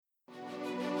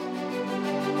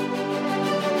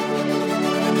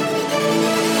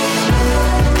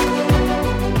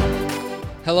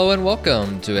Hello and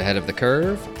welcome to Ahead of the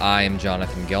Curve. I am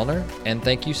Jonathan Gelner, and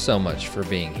thank you so much for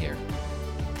being here.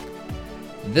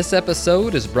 This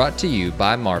episode is brought to you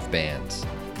by Marv Bands.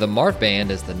 The Marv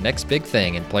Band is the next big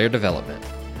thing in player development.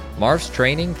 Marv's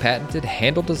training patented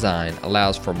handle design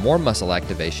allows for more muscle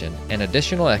activation and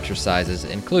additional exercises,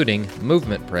 including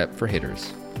movement prep for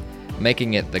hitters,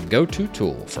 making it the go-to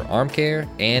tool for arm care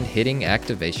and hitting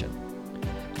activation.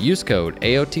 Use code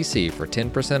AOTC for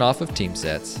 10% off of team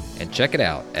sets and check it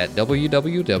out at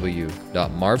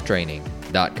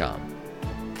www.marvtraining.com.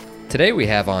 Today we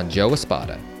have on Joe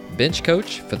Espada, bench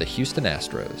coach for the Houston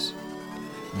Astros.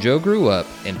 Joe grew up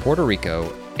in Puerto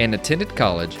Rico and attended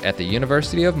college at the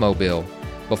University of Mobile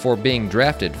before being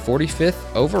drafted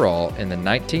 45th overall in the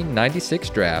 1996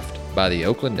 draft by the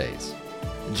Oakland A's.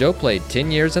 Joe played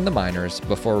 10 years in the minors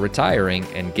before retiring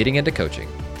and getting into coaching.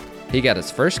 He got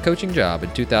his first coaching job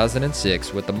in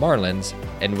 2006 with the Marlins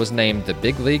and was named the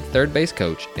big league third base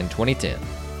coach in 2010.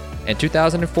 In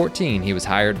 2014, he was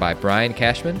hired by Brian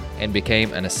Cashman and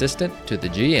became an assistant to the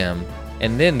GM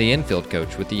and then the infield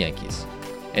coach with the Yankees.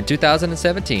 In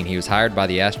 2017, he was hired by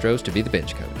the Astros to be the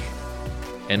bench coach.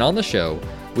 And on the show,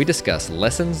 we discuss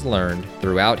lessons learned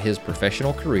throughout his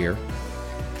professional career.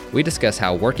 We discuss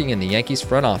how working in the Yankees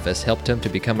front office helped him to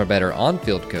become a better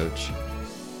on-field coach.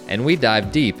 And we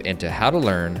dive deep into how to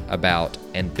learn about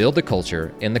and build the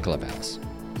culture in the clubhouse.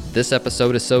 This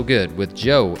episode is so good with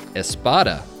Joe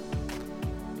Espada.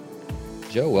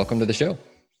 Joe, welcome to the show.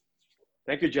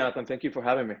 Thank you, Jonathan. Thank you for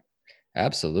having me.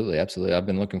 Absolutely. I've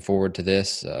been looking forward to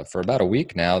this for about a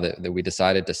week now that we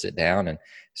decided to sit down, and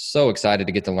so excited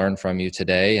to get to learn from you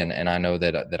today. And I know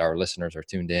that our listeners are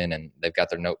tuned in and they've got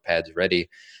their notepads ready.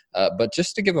 But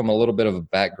just to give them a little bit of a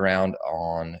background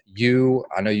on you,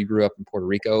 I know you grew up in Puerto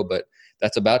Rico, but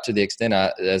that's about to the extent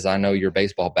as I know your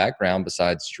baseball background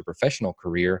besides your professional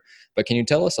career. But can you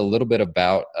tell us a little bit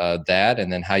about that and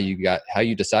then how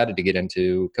you decided to get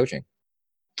into coaching?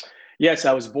 Yes,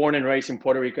 I was born and raised in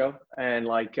Puerto Rico, and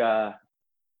like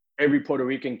every Puerto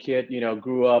Rican kid,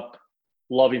 grew up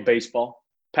loving baseball,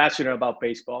 passionate about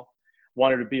baseball,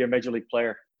 wanted to be a major league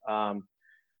player.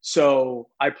 So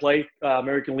I played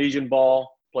American Legion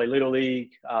ball, played Little League,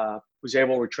 was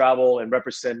able to travel and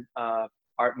represent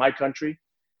my country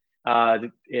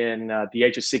in the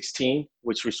age of 16,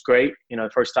 which was great. The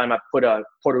first time I put a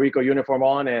Puerto Rico uniform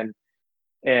on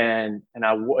and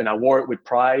I wore it with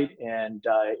pride, and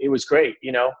it was great.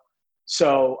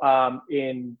 So at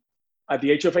the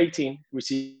age of 18,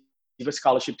 received a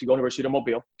scholarship to go to University of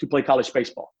Mobile to play college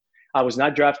baseball. I was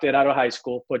not drafted out of high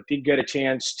school, but did get a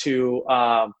chance to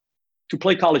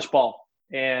play college ball,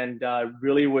 and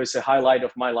really was a highlight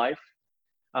of my life.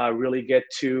 Really get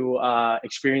to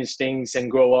experience things and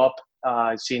grow up.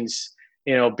 Since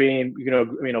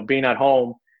being at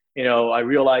home, I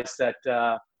realized that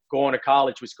going to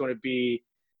college was going to be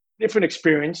a different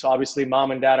experience. Obviously,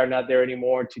 mom and dad are not there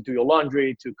anymore to do your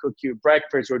laundry, to cook you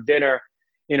breakfast or dinner.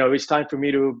 It's time for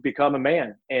me to become a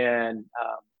man and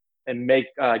make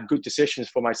good decisions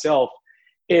for myself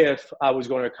if I was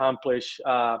going to accomplish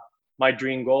my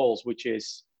dream goals, which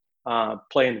is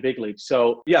playing the big league.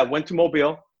 So yeah, I went to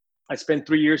Mobile. I spent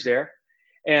 3 years there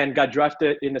and got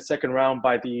drafted in the second round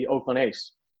by the Oakland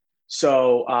A's.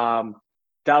 So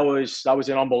that was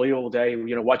an unbelievable day.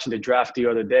 Watching the draft the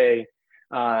other day,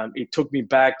 it took me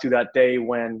back to that day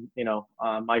when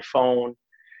my phone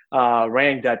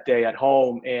rang that day at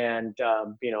home, and I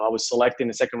was selected in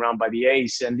the second round by the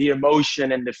A's, and the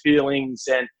emotion and the feelings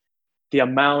and the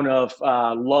amount of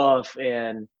love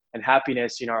and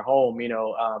happiness in our home.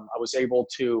 I was able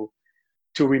to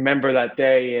remember that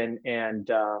day,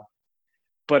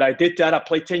 but I did that. I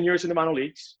played 10 years in the minor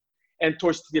leagues. And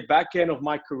towards the back end of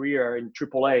my career in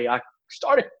AAA, I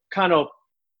started kind of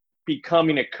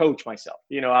becoming a coach myself.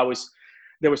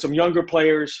 There were some younger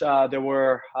players that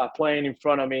were playing in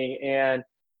front of me, and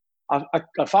I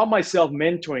found myself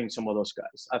mentoring some of those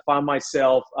guys. I found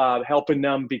myself helping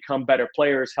them become better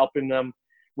players, helping them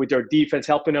with their defense,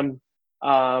 helping them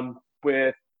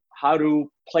with how to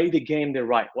play the game the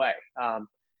right way.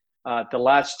 The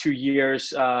last 2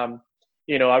 years, I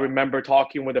remember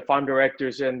talking with the farm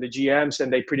directors and the GMs,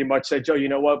 and they pretty much said, Joe, you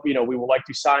know what? We would like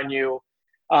to sign you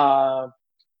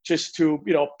just to,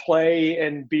 play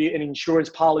and be an insurance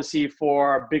policy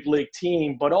for a big league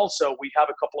team. But also we have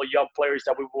a couple of young players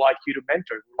that we would like you to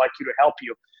mentor, we'd like you to help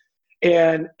you.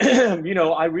 And,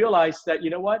 I realized that,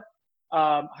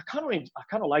 I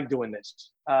kind of like doing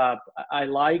this. I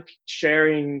like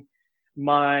sharing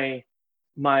my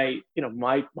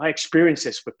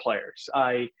experiences with players.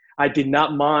 I did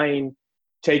not mind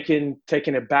taking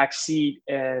a back seat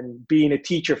and being a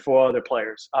teacher for other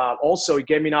players. Also, it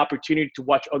gave me an opportunity to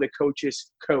watch other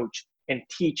coaches coach and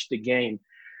teach the game.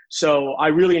 So I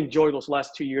really enjoyed those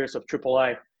last 2 years of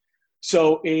AAA.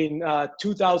 So in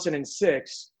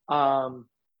 2006,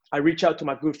 I reached out to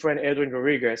my good friend Edwin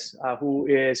Rodriguez, who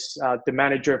is the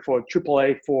manager for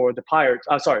AAA for the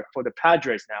for the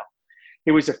Padres now.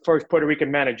 He was the first Puerto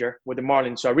Rican manager with the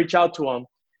Marlins. So I reached out to him.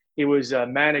 He was a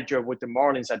manager with the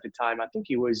Marlins at the time. I think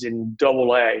he was in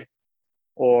AA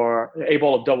or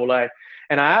A-ball of AA.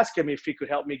 And I asked him if he could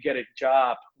help me get a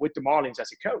job with the Marlins as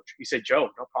a coach. He said, Joe,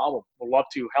 no problem. We'd love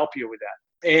to help you with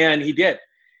that. And he did.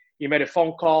 He made a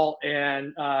phone call,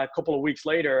 and a couple of weeks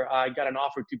later, I got an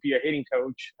offer to be a hitting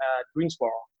coach at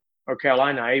Greensboro or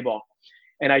Carolina A-ball.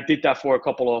 And I did that for a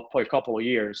couple of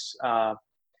years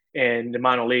in the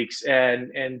minor leagues.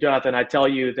 And Jonathan, I tell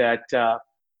you that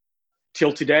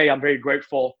till today, I'm very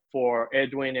grateful for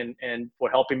Edwin and for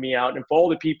helping me out, and for all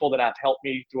the people that have helped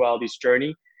me throughout this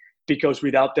journey. Because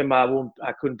without them, I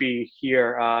couldn't be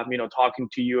here, talking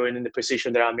to you and in the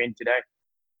position that I'm in today.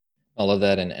 I love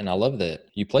that. And I love that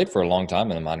you played for a long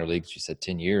time in the minor leagues. You said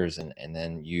 10 years, and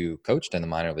then you coached in the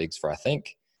minor leagues for, I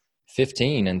think,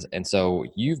 15. And so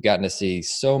you've gotten to see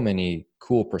so many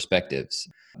cool perspectives.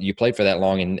 You played for that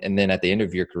long, and then at the end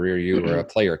of your career, you were a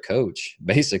player coach,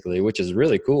 basically, which is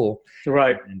really cool.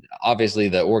 Right. And obviously,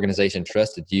 the organization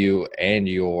trusted you and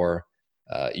your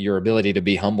ability to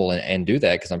be humble and do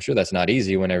that, because I'm sure that's not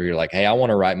easy whenever you're like, hey, I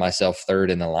want to write myself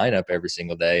third in the lineup every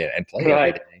single day and play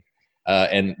every day.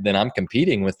 And then I'm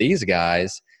competing with these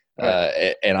guys.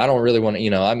 And I don't really want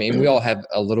to, we all have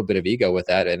a little bit of ego with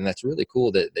that. And that's really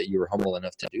cool that you were humble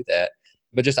enough to do that.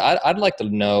 But just, I'd like to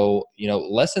know,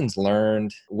 lessons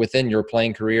learned within your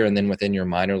playing career and then within your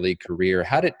minor league career.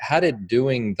 How did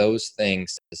doing those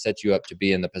things set you up to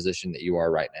be in the position that you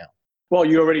are right now? Well,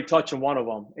 you already touched on one of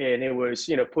them, and it was,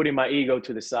 putting my ego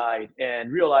to the side and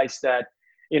realize that,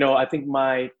 I think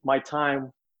my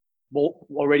time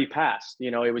already passed.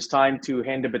 It was time to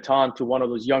hand the baton to one of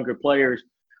those younger players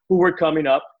who were coming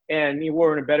up, and you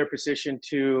were in a better position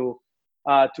to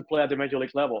play at the major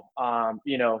league level.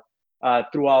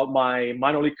 Throughout my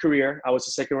minor league career, I was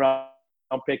a second round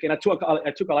pick, and I took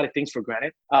a lot of things for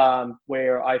granted,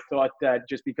 where I thought that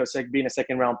just because being a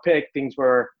second round pick, things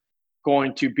were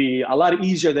going to be a lot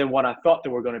easier than what I thought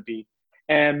they were going to be.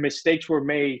 And mistakes were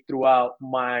made throughout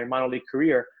my minor league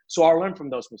career. So I learned from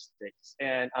those mistakes,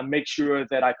 and I make sure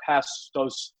that I pass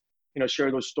those, share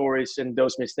those stories and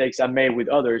those mistakes I made with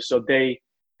others, so they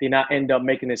did not end up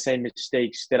making the same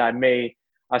mistakes that I made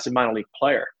as a minor league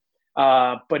player.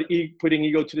 But putting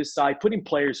ego to the side, putting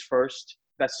players first,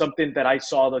 that's something that I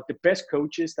saw that the best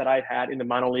coaches that I had in the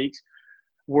minor leagues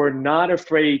were not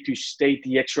afraid to stay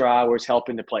the extra hours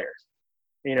helping the players.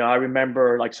 I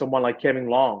remember like someone like Kevin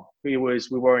Long. We were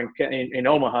in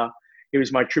Omaha. He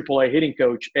was my AAA hitting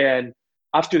coach. And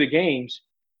after the games,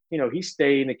 he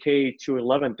stayed in the cage to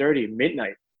 11:30,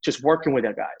 midnight, just working with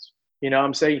the guys.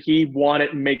 I'm saying? He wanted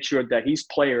to make sure that his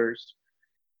players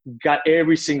got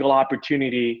every single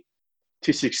opportunity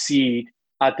to succeed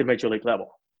at the major league level.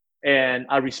 And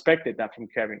I respected that from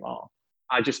Kevin Long.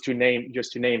 Just to name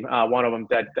one of them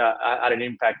that had an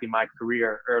impact in my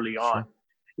career early on.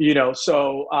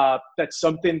 So that's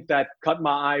something that caught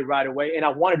my eye right away. And I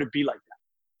wanted to be like that.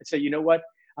 I said, you know what?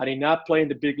 I did not play in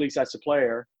the big leagues as a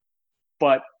player,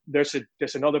 but there's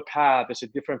another path. There's a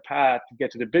different path to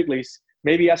get to the big leagues,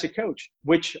 maybe as a coach,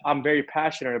 which I'm very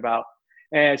passionate about.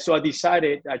 And so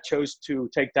I chose to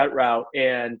take that route.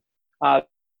 And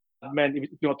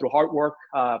through hard work,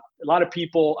 a lot of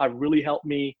people have really helped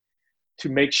me to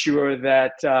make sure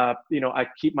that, I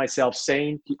keep myself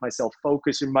sane, keep myself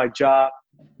focused in my job,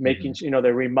 making,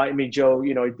 they remind me, Joe,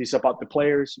 this is about the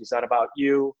players. It's not about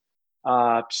you.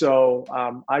 So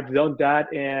I've done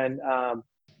that, and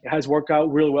it has worked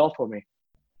out really well for me.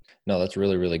 No, that's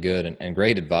really, really good and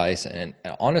great advice. And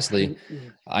honestly,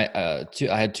 I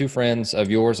had two friends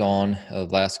of yours on the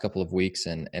last couple of weeks.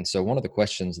 And so one of the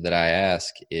questions that I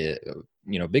ask is,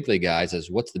 big league guys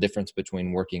is, what's the difference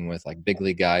between working with like big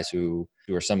league guys who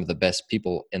are some of the best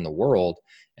people in the world,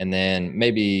 and then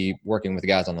maybe working with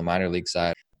guys on the minor league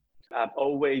side? I've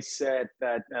always said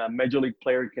that a major league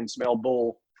player can smell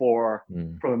bull from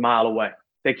a mile away.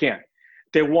 They can.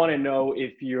 They want to know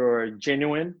if you're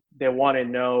genuine. They want to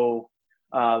know,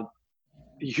 they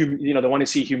want to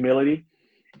see humility.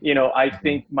 I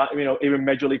think even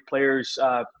major league players,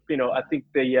 I think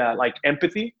they like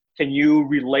empathy. Can you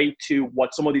relate to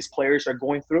what some of these players are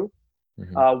going through?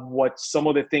 What some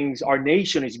of the things our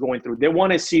nation is going through? They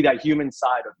want to see that human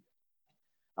side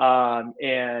of it.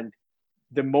 And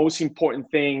the most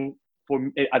important thing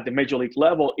at the major league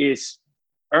level is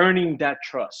earning that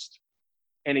trust.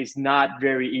 And it's not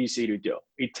very easy to do.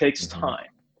 It takes time.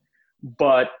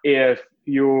 But if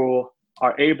you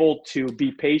are able to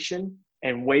be patient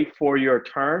and wait for your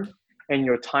turn and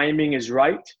your timing is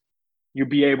right, you'll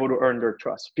be able to earn their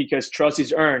trust, because trust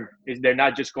is earned. They're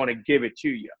not just going to give it to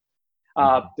you.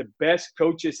 The best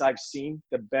coaches I've seen,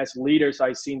 the best leaders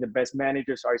I've seen, the best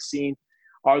managers I've seen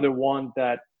are the ones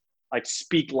that like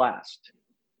speak last.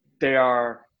 They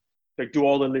do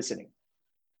all the listening.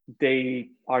 They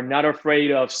are not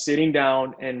afraid of sitting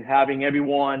down and having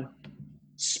everyone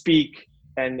speak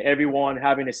and everyone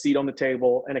having a seat on the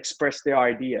table and express their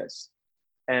ideas.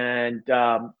 And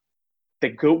the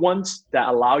good ones that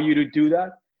allow you to do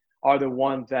that are the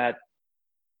ones that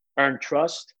earn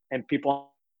trust, and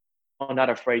people are not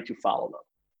afraid to follow them.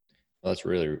 Well, that's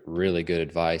really, really good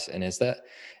advice. And is that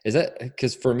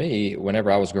because for me,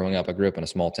 whenever I was growing up, I grew up in a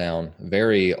small town,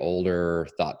 very older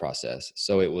thought process.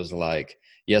 So it was like,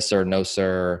 yes, sir, no,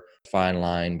 sir, fine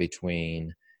line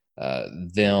between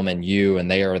them and you,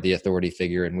 and they are the authority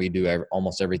figure, and we do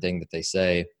almost everything that they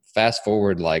say. Fast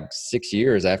forward like 6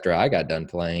 years after I got done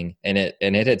playing, and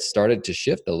it had started to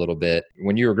shift a little bit.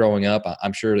 When you were growing up,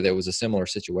 I'm sure there was a similar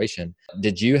situation.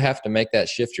 Did you have to make that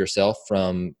shift yourself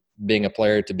from being a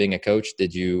player to being a coach?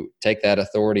 Did you take that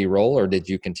authority role, or did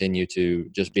you continue to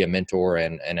just be a mentor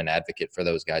and an advocate for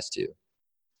those guys too?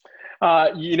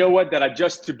 You know what? That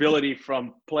adjustability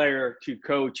from player to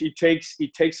coach, it takes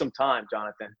some time,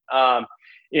 Jonathan.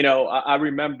 I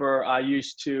remember I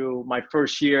used to, my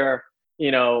first year,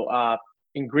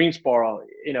 in Greensboro,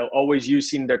 always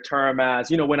using the term as,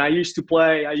 when I used to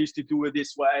play, I used to do it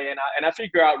this way, and I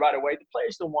figure out right away the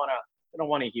players don't want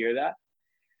to hear that.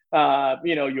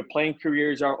 Your playing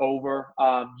careers are over.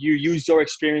 You use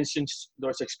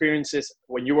those experiences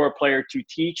when you were a player to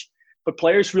teach, but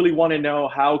players really want to know,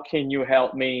 how can you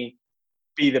help me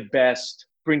be the best,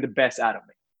 bring the best out of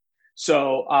me?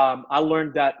 So I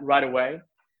learned that right away.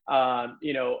 I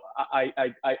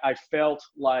felt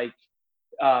like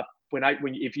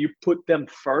if you put them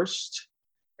first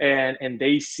and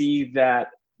they see that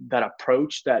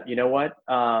approach, that,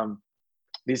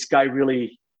 this guy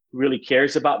really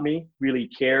cares about me, really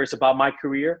cares about my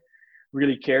career,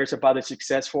 really cares about the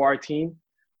success for our team,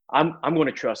 I'm going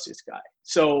to trust this guy.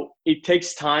 So it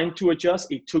takes time to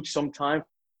adjust. It took some time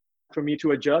for me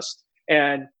to adjust.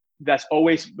 And that's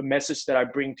always the message that I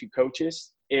bring to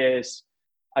coaches is,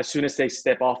 as soon as they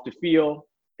step off the field,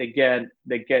 they get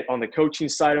on the coaching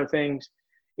side of things,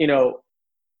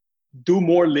 do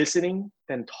more listening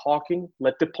than talking.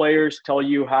 Let the players tell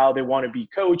you how they want to be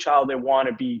coached, how they want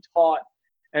to be taught.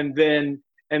 And then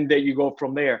you go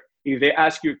from there. If they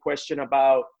ask you a question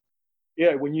about,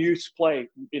 when you used to play,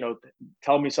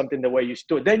 tell me something the way you used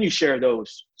to do it, then you share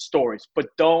those stories. But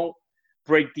don't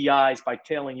break the ice by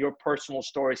telling your personal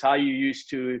stories, how you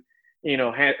used to,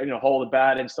 hold the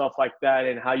bat and stuff like that,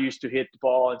 and how you used to hit the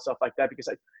ball and stuff like that. Because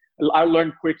I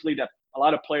learned quickly that a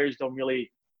lot of players don't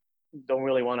really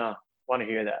want to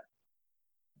hear that.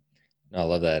 I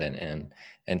love that.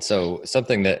 And so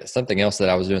something else that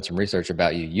I was doing some research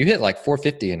about, you hit like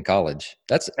 450 in college.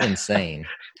 That's insane.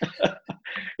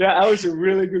 Yeah, I was a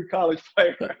really good college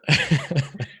player.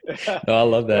 No, I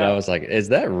love that. Yeah. I was like, is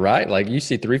that right? Like, you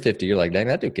see 350, you're like, dang,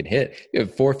 that dude can hit. You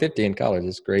have 450 in college.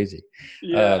 It's crazy.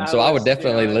 Yeah, I would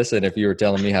definitely listen if you were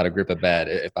telling me how to grip a bat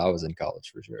if I was in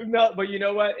college, for sure. No, but you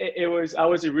know what? I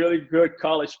was a really good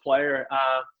college player.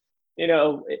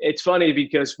 It's funny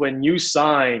because when you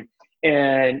sign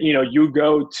and, you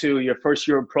go to your first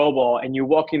year of Pro Bowl and you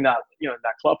walk in that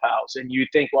clubhouse and you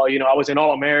think, well, I was an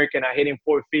All-American. I hit him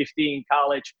 450 in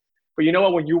college. But you know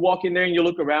what? When you walk in there and you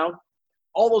look around,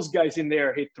 all those guys in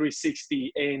there hit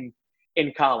 360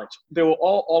 in college. They were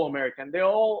all All-American.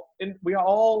 We are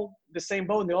all the same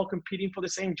boat, and they're all competing for the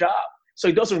same job. So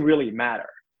it doesn't really matter.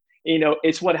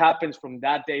 It's what happens from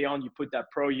that day on. You put that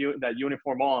that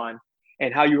uniform on,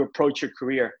 and how you approach your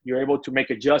career. You're able to make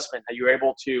adjustments. You're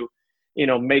able to,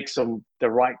 make the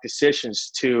right decisions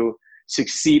to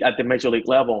succeed at the major league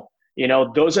level.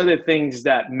 Those are the things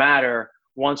that matter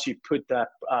once you put that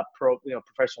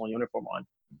professional uniform on.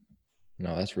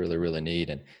 No, that's really, really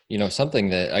neat. And, something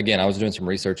that, again, I was doing some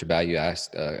research about you. I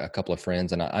asked a couple of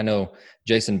friends, and I know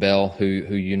Jason Bell, who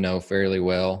you know fairly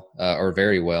well, or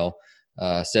very well,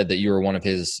 said that you were one of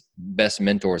his best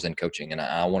mentors in coaching. And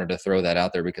I wanted to throw that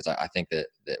out there because I think that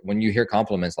when you hear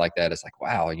compliments like that, it's like,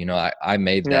 wow, I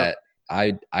made that.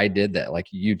 I did that. Like,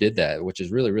 you did that, which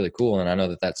is really, really cool. And I know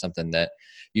that that's something that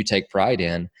you take pride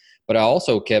in. But I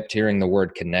also kept hearing the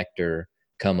word connector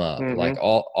come up. Mm-hmm. Like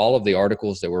all of the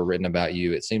articles that were written about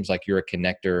you, it seems like you're a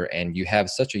connector and you have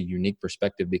such a unique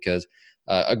perspective because,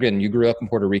 again, you grew up in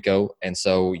Puerto Rico. And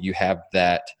so you have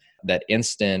that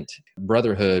instant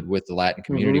brotherhood with the Latin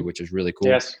community, Mm-hmm. which is really cool.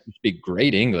 Yes. You speak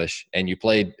great English and you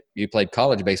played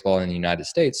college baseball in the United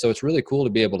States. So it's really cool to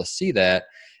be able to see that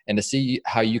and to see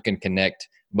how you can connect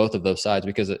both of those sides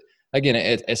because again,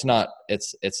 it's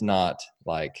not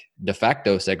like de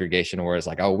facto segregation where it's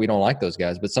like, oh, we don't like those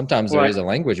guys, but sometimes there Right. is a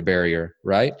language barrier,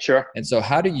 right? Sure. And so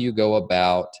how do you go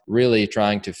about really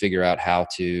trying to figure out how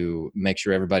to make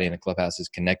sure everybody in the clubhouse is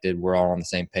connected? We're all on the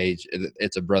same page.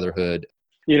 It's a brotherhood.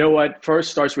 You know what?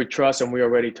 First starts with trust, and we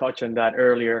already touched on that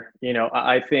earlier.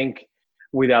 I think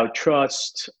without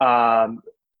trust,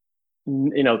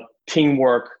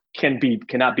 teamwork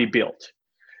cannot be built.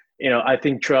 I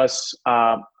think trust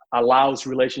allows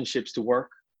relationships to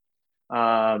work.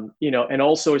 And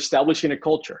also establishing a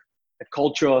culture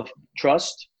of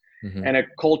trust, Mm-hmm. and a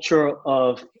culture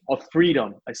of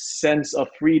freedom, a sense of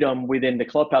freedom within the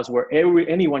clubhouse where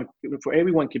everyone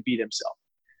can be themselves.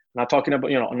 I'm not talking about,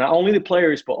 not only the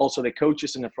players, but also the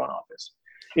coaches in the front office.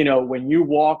 When you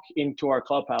walk into our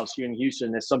clubhouse here in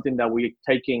Houston, it's something that we're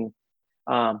taking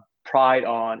pride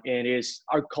on, and is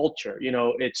our culture.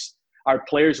 It's our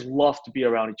players love to be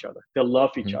around each other. They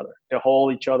love each other. They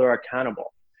hold each other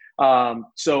accountable.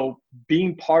 So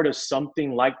being part of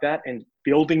something like that and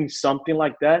building something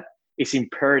like that is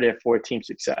imperative for team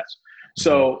success.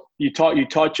 So you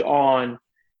touch on,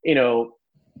 the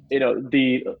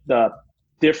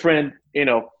different,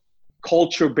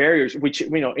 culture barriers, which,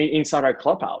 inside our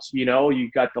clubhouse, you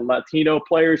got the Latino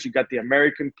players, you got the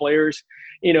American players,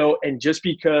 and just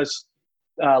because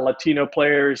Latino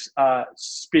players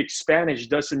speak Spanish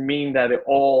doesn't mean that they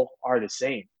all are the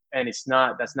same. And that's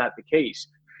not the case.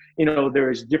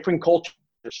 There's different cultures.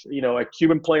 A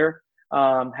Cuban player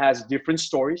has different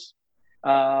stories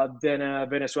than a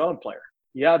Venezuelan player.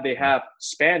 Yeah, they have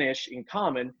Spanish in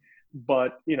common,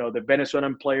 but the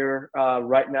Venezuelan player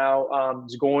right now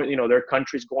is going. Their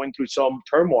country is going through some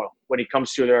turmoil when it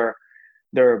comes to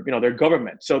their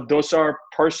government. So those are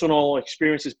personal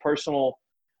experiences, personal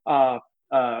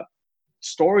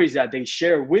stories that they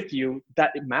share with you,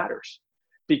 that it matters.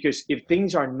 Because if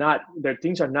things are not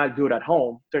good at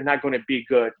home, they're not going to be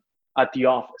good at the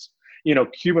office.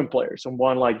 Cuban players,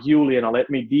 someone like Julian,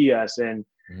 Aletmi Diaz, and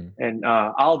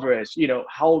Alvarez,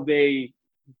 how they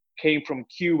came from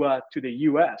Cuba to the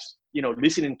U.S.,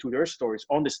 listening to their stories,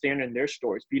 understanding their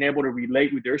stories, being able to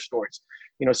relate with their stories.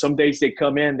 Some days they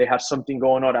come in, they have something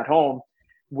going on at home,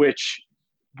 which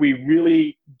we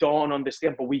really don't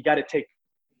understand, but we got to take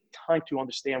time to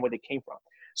understand where they came from.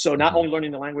 So not only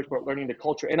learning the language, but learning the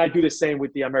culture. And I do the same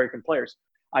with the American players.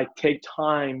 I take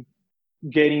time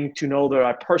getting to know them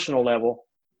at a personal level.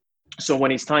 So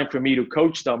when it's time for me to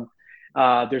coach them,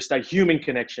 there's that human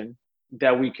connection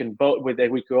that we can that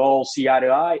we could all see eye to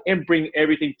eye and bring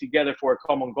everything together for a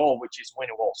common goal, which is win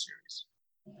a World Series.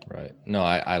 Right. No,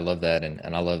 I love that.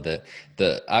 And I love that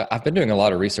I've been doing a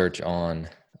lot of research on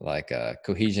like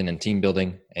cohesion and team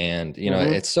building. And,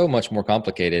 it's so much more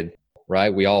complicated,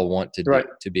 right? We all want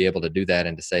to be able to do that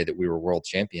and to say that we were world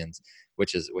champions,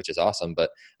 which is awesome. But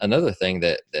another thing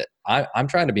that I'm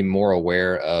trying to be more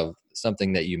aware of,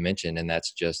 something that you mentioned, and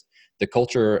that's just the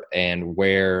culture and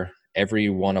where every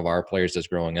one of our players is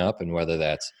growing up, and whether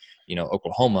that's,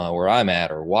 Oklahoma, where I'm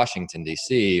at, or Washington,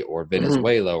 D.C., or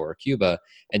Venezuela or Cuba,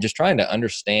 and just trying to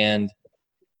understand,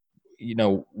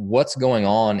 what's going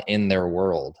on in their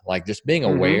world, like just being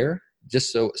aware,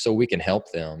 just so we can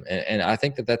help them. And I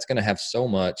think that's going to have so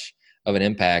much of an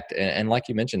impact. And like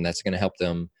you mentioned, that's going to help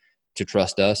them to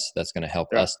trust us. That's going to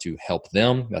help us to help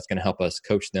them. That's going to help us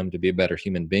coach them to be better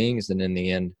human beings, and in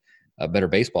the end, better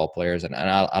baseball players. And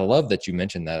I love that you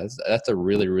mentioned that. That's a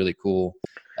really, really cool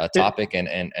topic,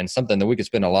 and something that we could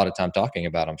spend a lot of time talking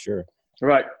about, I'm sure.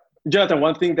 Right. Jonathan,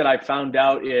 one thing that I found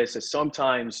out is that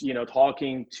sometimes,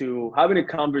 having a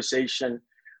conversation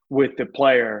with the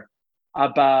player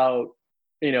about,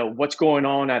 what's going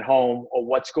on at home, or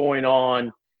what's going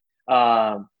on,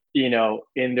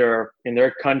 in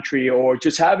their country, or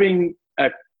just having a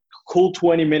cool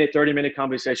 20-minute, 30-minute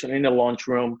conversation in the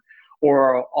lunchroom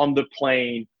or on the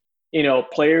plane.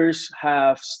 Players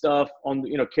have stuff on,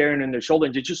 carrying in their shoulder,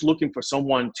 and they're just looking for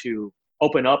someone to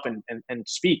open up and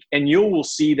speak. And you will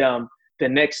see them the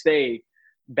next day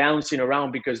bouncing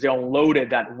around because they unloaded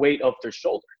that weight off their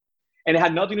shoulder. And it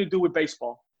had nothing to do with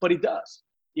baseball, but it does.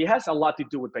 It has a lot to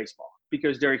do with baseball,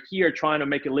 because they're here trying to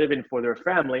make a living for their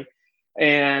family,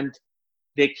 and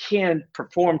they can't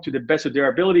perform to the best of their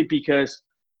ability because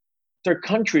their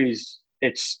countries,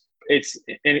 it's it's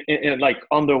like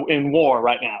in war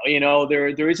right now.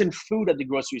 There isn't food at the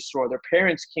grocery store. Their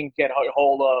parents can't get a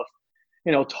hold of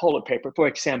toilet paper, for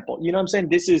example. You know what I'm saying?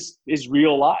 This is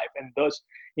real life, and those,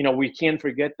 we can't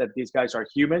forget that these guys are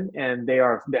human and they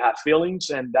have feelings,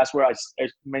 and that's where I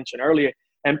mentioned earlier,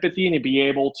 empathy, and to be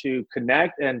able to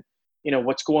connect and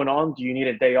what's going on. Do you need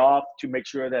a day off to make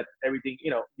sure that everything,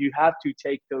 you have to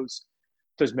take those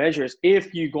measures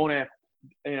if you're going to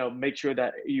make sure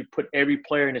that you put every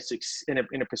player in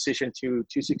a position to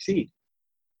succeed.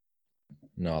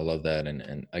 No, I love that.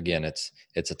 And again, it's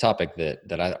a topic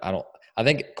that I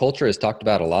think culture is talked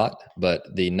about a lot,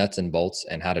 but the nuts and bolts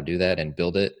and how to do that and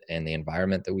build it and the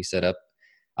environment that we set up,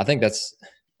 I think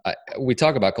we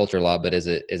talk about culture a lot, but is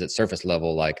it surface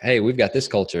level? Like, hey, we've got this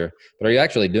culture, but are you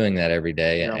actually doing that every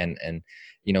day? Yeah. And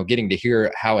getting to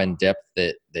hear how in depth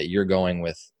that you're going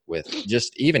with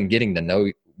just even getting to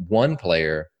know one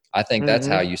player. I think that's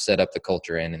how you set up the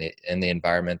culture and the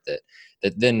environment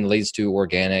that then leads to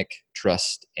organic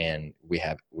trust, and we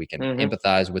can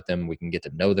empathize with them. We can get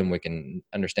to know them. We can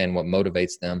understand what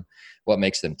motivates them, what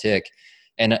makes them tick.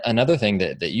 And another thing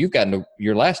that you've gotten,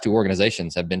 your last two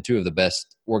organizations have been two of the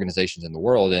best organizations in the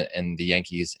world, and the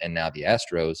Yankees and now the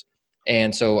Astros.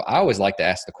 And so I always like to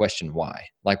ask the question, why?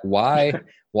 Like, why?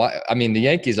 I mean, the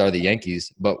Yankees are the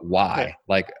Yankees, but why? Yeah.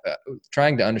 Like,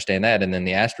 trying to understand that. And then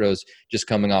the Astros just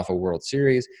coming off a World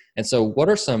Series. And so what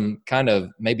are some kind of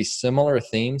maybe similar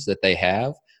themes that they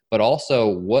have, but also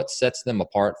what sets them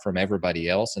apart from everybody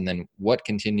else? And then what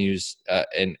continues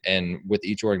and with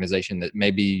each organization that may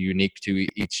be unique to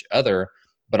each other,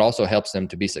 but also helps them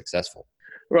to be successful?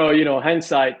 Well,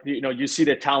 hindsight, you see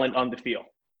the talent on the field.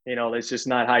 Let's just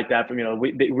not hide that from,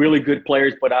 really good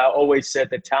players, but I always said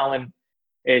that talent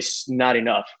is not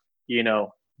enough. You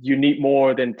need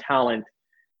more than talent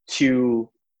to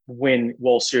win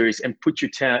World Series and put your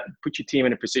team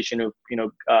in a position to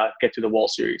get to the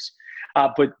World Series.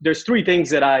 But there's three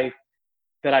things that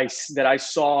I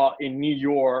saw in New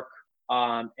York,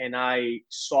 and I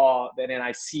saw that, and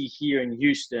I see here in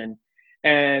Houston.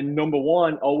 And number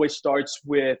one always starts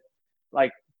with,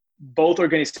 like, both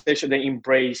organizations, they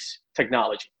embrace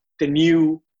technology, the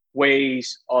new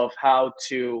ways of how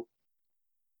to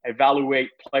evaluate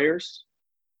players,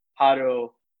 how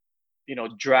to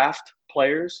draft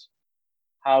players,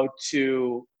 how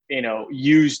to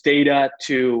use data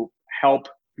to help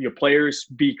your players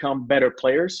become better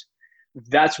players.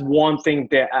 That's one thing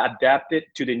they adapted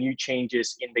to the new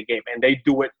changes in the game, and they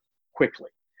do it quickly.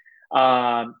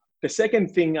 The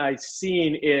second thing I've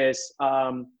seen is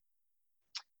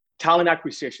talent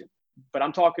acquisition, but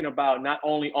I'm talking about not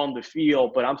only on the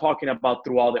field, but I'm talking about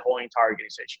throughout the whole entire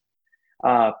organization.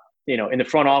 In the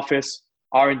front office,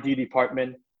 R&D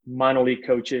department, minor league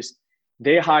coaches,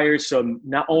 they hire some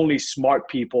not only smart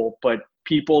people, but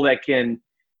people that can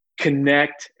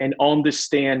connect and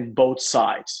understand both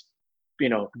sides,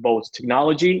 both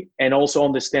technology and also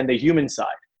understand the human side,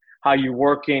 how you're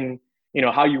working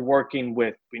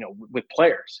with, with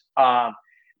players.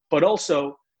 But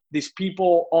also, these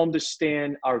people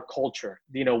understand our culture.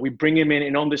 We bring them in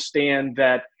and understand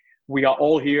that we are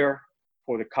all here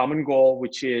for the common goal,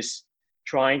 which is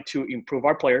trying to improve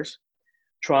our players,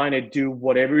 trying to do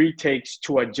whatever it takes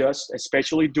to adjust,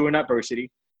 especially during adversity,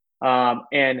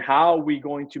 and how are we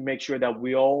going to make sure that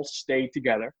we all stay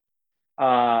together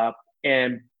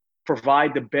and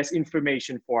provide the best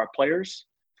information for our players,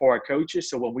 for our coaches,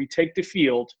 so when we take the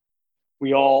field,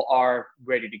 we all are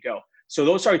ready to go. So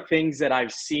those are things that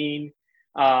I've seen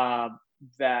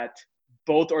that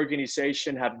both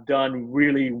organizations have done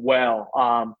really well.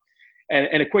 And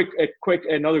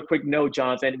another quick note,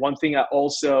 Jonathan. One thing I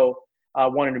also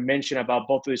wanted to mention about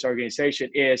both of these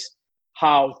organizations is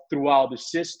how throughout the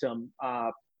system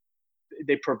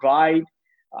they provide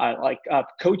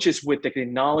coaches with the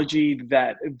technology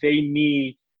that they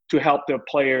need to help their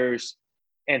players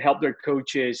and help their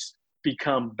coaches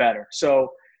become better. So,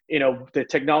 the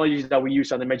technologies that we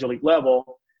use on the major league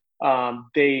level,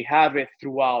 they have it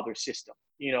throughout their system.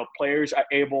 Players are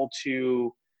able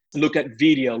to look at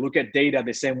video, look at data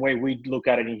the same way we look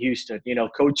at it in Houston.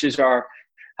 Coaches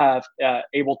have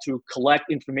able to collect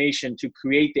information to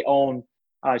create their own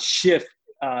shift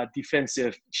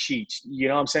defensive sheets. You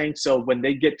know what I'm saying? So when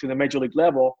they get to the major league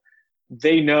level,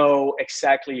 they know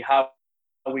exactly how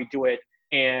we do it,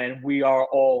 and we are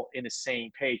all in the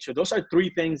same page. So those are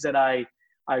three things that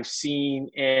I've seen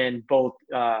in both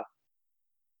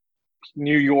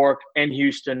New York and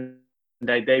Houston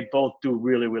that they both do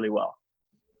really, really well.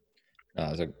 That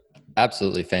was an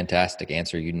absolutely fantastic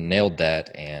answer. You nailed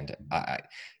that. And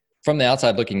from the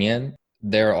outside looking in,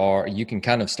 you can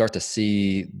kind of start to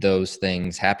see those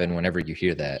things happen whenever you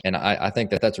hear that. And I think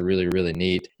that that's really, really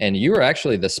neat. And you were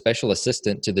actually the special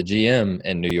assistant to the GM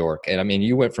in New York. And I mean,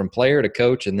 you went from player to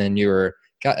coach, and then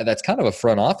that's kind of a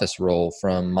front office role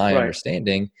from my Right.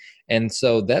 understanding. And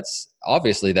so that's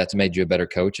made you a better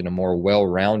coach and a more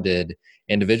well-rounded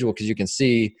individual, because you can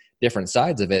see different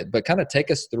sides of it. But kind of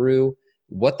take us through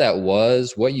what that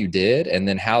was, what you did, and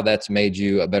then how that's made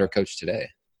you a better coach today.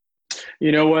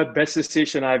 You know what? Best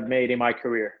decision I've made in my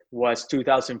career was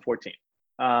 2014.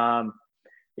 Um,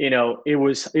 it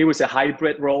was a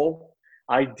hybrid role.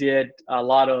 I did a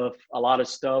lot of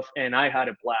stuff, and I had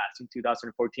a blast in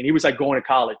 2014. It was like going to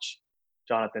college,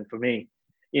 Jonathan, for me.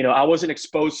 I wasn't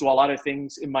exposed to a lot of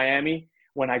things in Miami.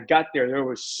 When I got there, there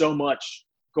was so much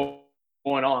going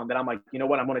on that I'm like, you know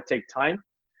what? I'm going to take time,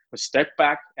 a step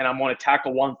back, and I'm going to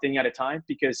tackle one thing at a time,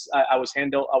 because I was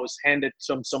handed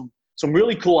some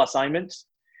really cool assignments.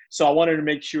 So I wanted to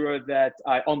make sure that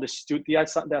I understood the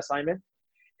assignment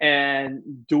and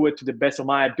do it to the best of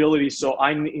my ability. So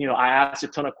I asked a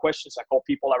ton of questions. I called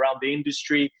people around the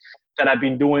industry that I've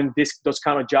been doing those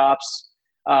kind of jobs,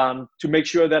 to make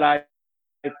sure that I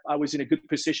was in a good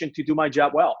position to do my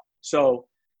job well. So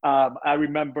I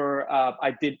remember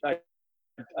I did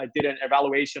an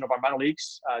evaluation of our minor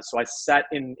leagues. So I sat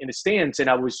in the stands, and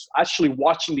I was actually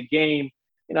watching the game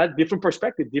in a different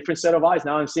perspective, different set of eyes.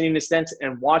 Now I'm sitting in the stands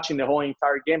and watching the whole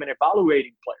entire game and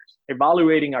evaluating players,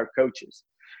 evaluating our coaches.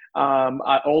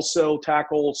 I also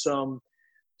tackled some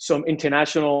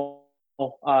international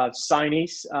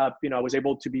signees. I was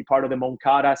able to be part of the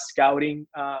Moncada scouting.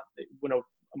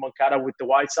 Moncada with the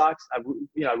White Sox. I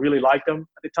really liked them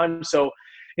at the time. So,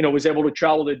 was able to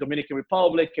travel to the Dominican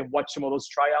Republic and watch some of those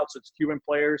tryouts with Cuban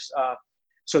players.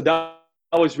 So that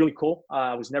was really cool.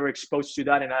 I was never exposed to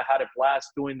that, and I had a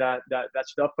blast doing that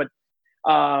stuff. But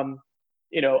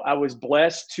I was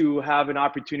blessed to have an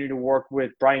opportunity to work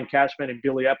with Brian Cashman and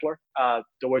Billy Epler.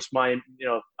 There was my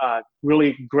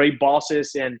really great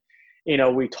bosses, and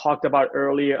we talked about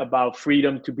earlier about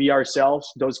freedom to be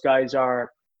ourselves. Those guys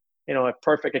are a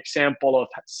perfect example of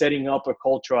setting up a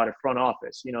culture at a front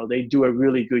office. They do a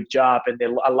really good job, and they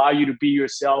allow you to be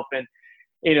yourself. And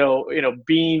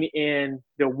being in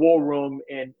the war room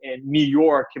in New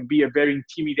York can be a very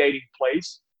intimidating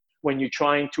place when you're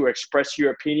trying to express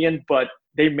your opinion, but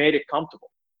they made it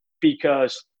comfortable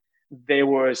because there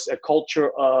was a culture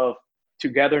of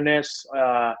togetherness,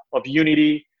 of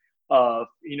unity, of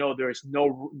there's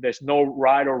no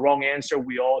right or wrong answer.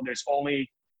 There's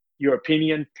only your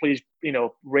opinion. Please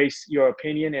raise your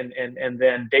opinion, and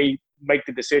then they make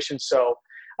the decision. So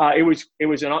it was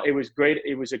great.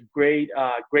 It was a great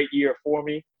year for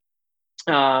me.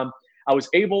 I was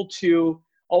able to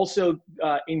also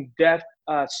in-depth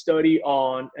study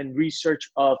on and research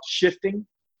of shifting,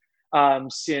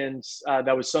 since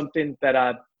that was something that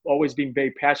I've always been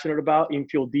very passionate about,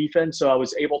 infield defense. So I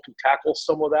was able to tackle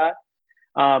some of that.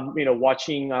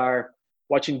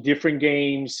 Watching different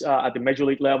games at the major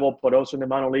league level, but also in the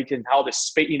minor league, and how the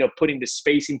space, putting the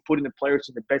spacing, putting the players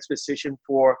in the best position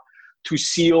to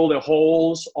seal the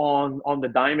holes on the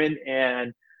diamond,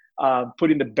 and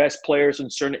putting the best players in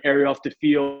certain area of the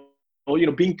field.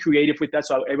 Being creative with that.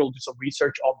 So I was able to do some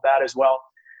research on that as well.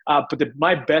 But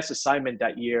my best assignment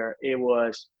that year,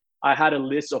 I had a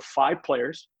list of 5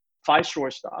 players, 5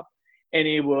 shortstop, and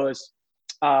it was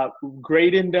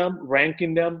grading them,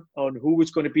 ranking them on who was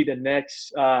going to be the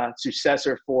next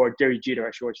successor for Derek Jeter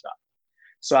at shortstop.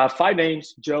 So I have 5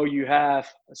 names. Joe, you have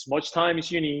as much time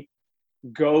as you need.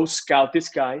 Go scout these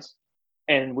guys,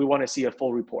 and we want to see a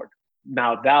full report.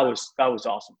 Now that was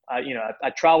awesome. I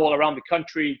traveled around the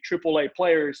country, AAA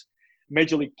players,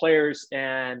 major league players,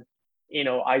 and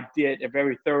I did a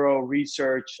very thorough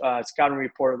research, scouting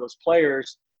report of those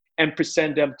players, and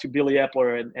present them to Billy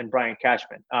Epler and Brian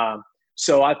Cashman.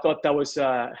 So I thought that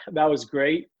was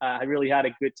great. I really had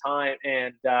a good time,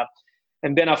 and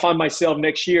then I found myself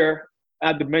next year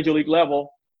at the major league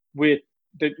level with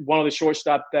one of the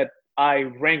shortstop that I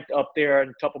ranked up there on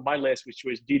the top of my list, which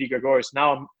was Didi Gregorius.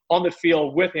 Now I'm on the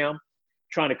field with him,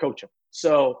 trying to coach him.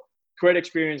 So great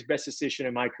experience, best decision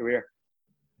in my career.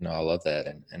 No, I love that.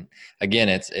 And again,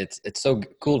 it's so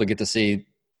cool to get to see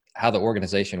how the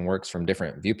organization works from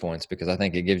different viewpoints, because I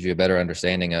think it gives you a better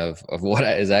understanding of what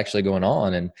is actually going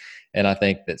on. And I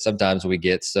think that sometimes we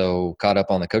get so caught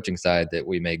up on the coaching side that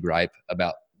we may gripe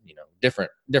about,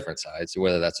 different sides,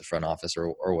 whether that's the front office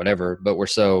or whatever, but we're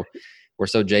so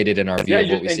jaded in our view of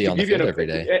what we see on the field every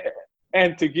day.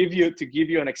 And to give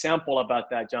you an example about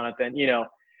that, Jonathan,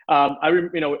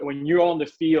 when you're on the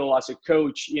field as a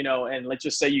coach, and let's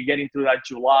just say you're getting through that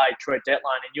July trade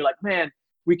deadline, and you're like, man,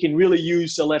 we can really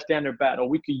use a left-hander bat, or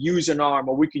we could use an arm,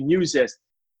 or we can use this.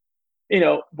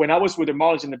 When I was with the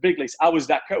Marlins in the big leagues, I was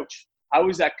that coach. I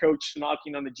was that coach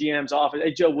knocking on the GM's office.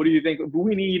 Hey, Joe, what do you think?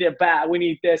 We need a bat. We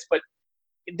need this. But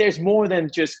there's more than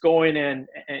just going and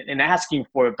asking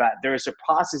for a bat. There is a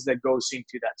process that goes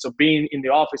into that. So being in the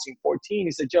office in 14,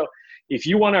 he said, Joe, if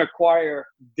you want to acquire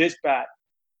this bat,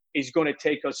 it's going to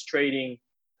take us trading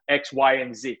X, Y,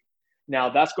 and Z. Now,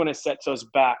 that's going to set us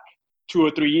back 2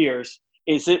 or 3 years.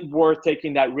 Is it worth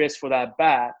taking that risk for that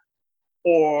bat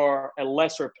or a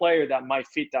lesser player that might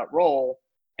fit that role?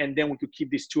 And then we could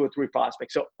keep these 2 or 3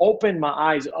 prospects. So open my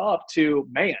eyes up to,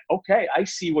 man, okay, I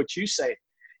see what you say.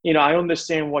 I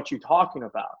understand what you're talking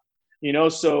about.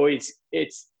 So it's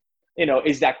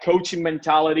that coaching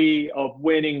mentality of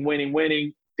winning.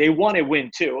 They want to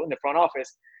win too in the front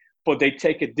office, but they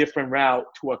take a different route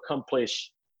to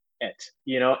accomplish it,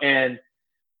 and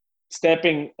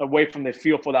stepping away from the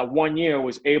field for that 1 year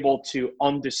was able to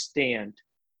understand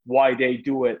why they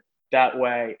do it that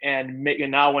way. And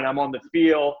now when I'm on the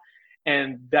field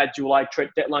and that July trade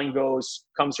deadline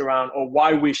comes around, or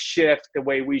why we shift the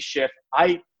way we shift,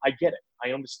 I get it.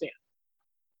 I understand.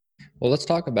 Well, let's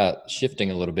talk about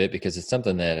shifting a little bit, because it's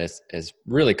something that has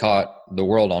really caught the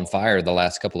world on fire the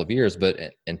last couple of years. But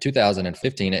in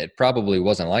 2015, it probably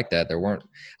wasn't like that.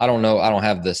 I don't know, I don't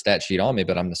have the stat sheet on me,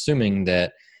 but I'm assuming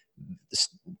that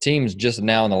teams just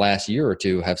now in the last year or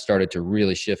two have started to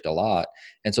really shift a lot.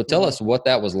 And so tell us what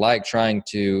that was like trying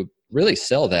to really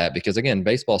sell that, because again,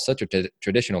 baseball is such a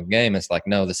traditional game. It's like,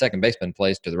 no, the second baseman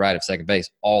plays to the right of second base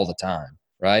all the time,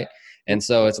 right? And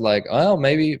so it's like, well,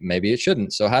 maybe it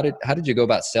shouldn't. So how did you go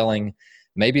about selling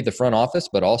maybe the front office,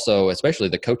 but also especially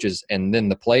the coaches and then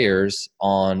the players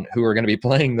on who are going to be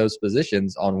playing those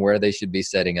positions on where they should be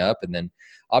setting up? And then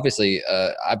obviously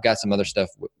I've got some other stuff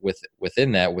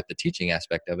within that with the teaching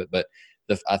aspect of it. But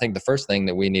I think the first thing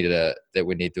that we need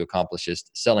to accomplish is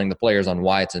selling the players on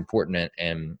why it's important.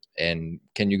 And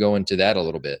can you go into that a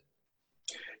little bit?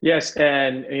 Yes.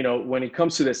 And, when it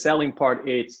comes to the selling part,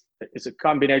 it's a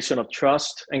combination of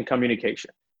trust and communication.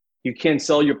 You can't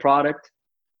sell your product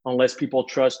unless people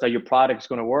trust that your product is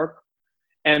going to work.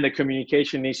 And the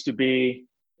communication needs to be,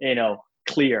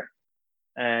 clear.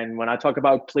 And when I talk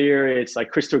about clear, it's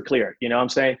like crystal clear. You know what I'm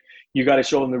saying? You got to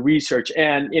show them the research.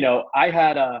 And, I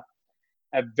had a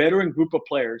veteran group of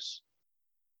players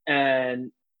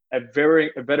and a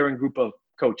veteran group of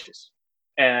coaches.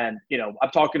 And,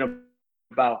 I'm talking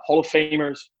about Hall of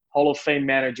Famers, Hall of Fame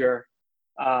manager.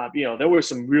 There were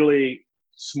some really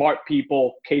smart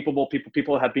people, capable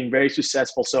people that have been very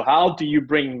successful. So how do you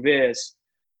bring this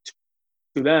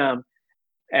to them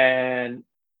and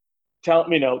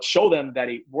show them that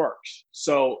it works?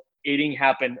 So it didn't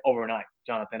happen overnight,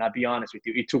 Jonathan. I'll be honest with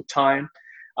you. It took time.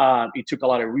 It took a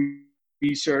lot of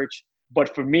research.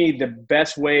 But for me, the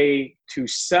best way to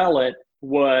sell it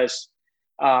was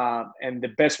and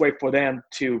the best way for them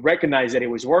to recognize that it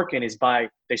was working is by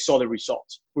they saw the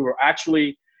results. We were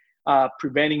actually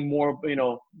preventing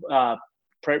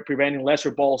preventing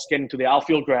lesser balls getting to the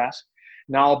outfield grass.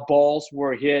 Now balls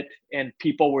were hit and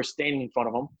people were standing in front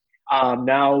of them.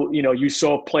 Now, you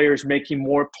saw players making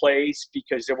more plays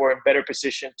because they were in better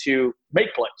position to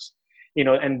make plays.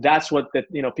 And that's what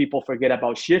people forget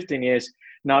about shifting is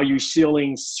now you're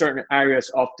sealing certain areas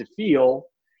of the field.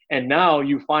 And now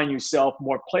you find yourself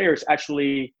more players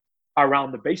actually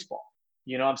around the baseball.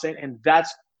 You know what I'm saying? And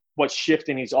that's what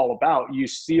shifting is all about. You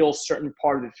seal certain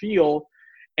part of the field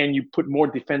and you put more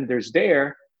defenders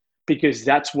there because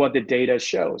that's what the data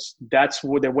shows. That's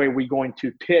what the way we're going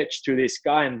to pitch to this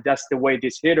guy. And that's the way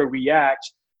this hitter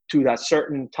reacts to that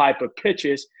certain type of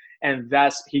pitches. And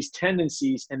that's his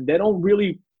tendencies. And they don't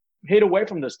really hit away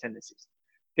from those tendencies.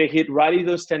 They hit right into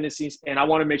those tendencies. And I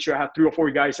want to make sure I have 3 or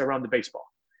 4 guys around the baseball.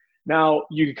 Now,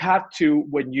 you have to,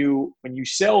 when you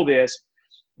sell this,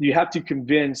 you have to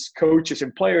convince coaches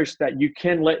and players that you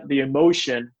can let the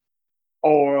emotion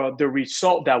or the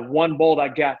result, that one ball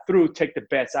that got through, take the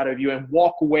bets out of you and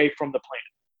walk away from the plan,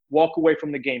 walk away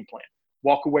from the game plan,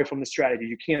 walk away from the strategy.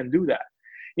 You can't do that,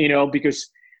 because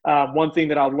one thing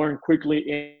that I learned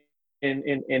quickly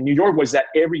in New York was that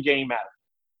every game mattered.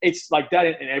 It's like that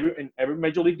in every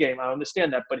major league game. I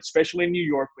understand that, but especially in New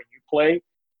York, when you play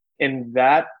in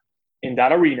that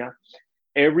arena,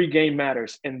 every game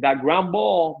matters. And that ground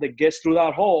ball that gets through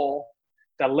that hole,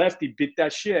 that lefty beat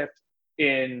that shift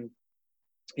in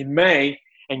May,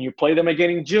 and you play them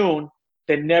again in June,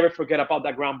 they never forget about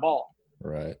that ground ball.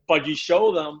 Right. But you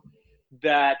show them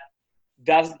that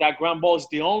ground ball is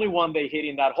the only one they hit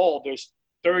in that hole. There's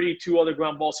 32 other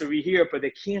ground balls over here, but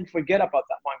they can't forget about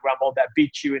that one ground ball that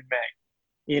beat you in May.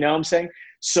 You know what I'm saying?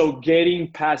 So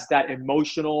getting past that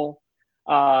emotional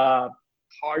part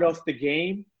of the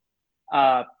game,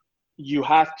 you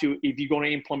have to, if you're going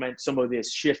to implement some of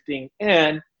this shifting.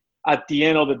 And at the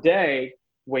end of the day,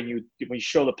 when you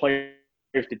show the players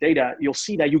the data, you'll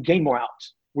see that you gain more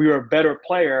outs. We are a better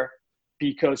player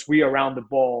because we are around the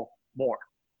ball more.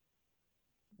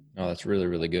 Oh, that's really,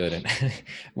 really good. And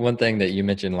one thing that you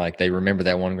mentioned, like they remember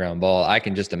that one ground ball, I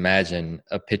can just imagine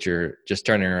a pitcher just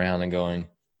turning around and going,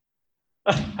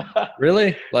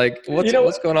 really? Like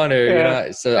what's going on here? You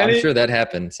know, so and I'm sure that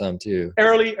happened some too.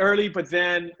 Early, but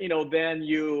then, then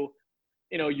you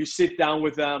sit down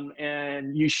with them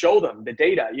and you show them the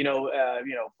data,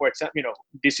 for example,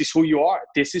 this is who you are.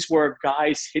 This is where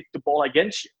guys hit the ball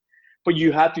against you. But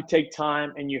you have to take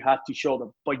time and you have to show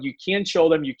them. But you can't show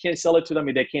them, you can't sell it to them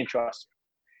if they can't trust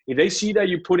you. If they see that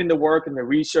you put in the work and the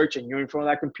research and you're in front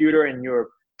of that computer and you're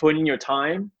putting your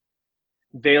time,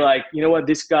 they like, you know what,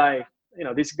 this guy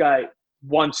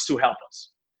wants to help us.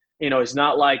 It's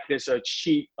not like there's a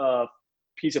sheet of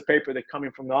piece of paper that coming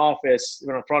from the office,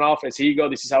 front office, here you go,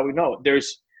 this is how we know.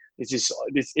 It's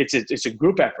a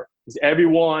group effort.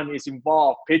 Everyone is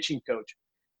involved, pitching coach,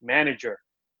 manager,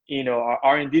 our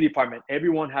R&D department,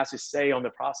 everyone has a say on the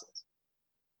process.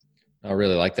 I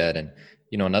really like that. And,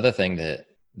 another thing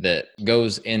that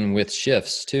goes in with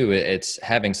shifts too, it's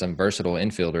having some versatile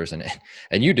infielders.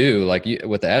 And you do, like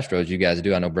with the Astros, you guys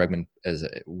do. I know Bregman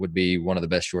would be one of the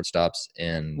best shortstops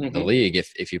in the league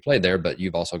if you played there, but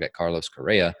you've also got Carlos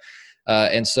Correa.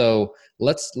 And so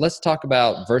let's talk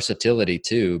about versatility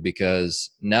too,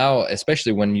 because now,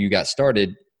 especially when you got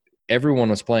started, everyone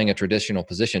was playing a traditional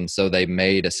position. So they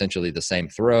made essentially the same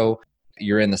throw.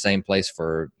 You're in the same place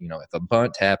for, if a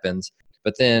bunt happens,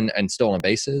 and stolen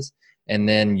bases. And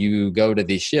then you go to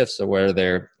these shifts where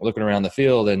they're looking around the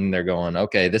field and they're going,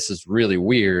 okay, this is really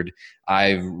weird.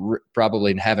 I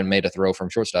probably haven't made a throw from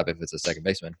shortstop if it's a second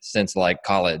baseman since like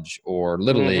college or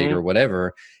little league or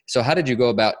whatever. So how did you go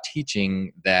about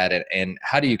teaching that? And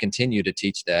how do you continue to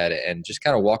teach that? And just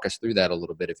kind of walk us through that a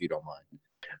little bit, if you don't mind.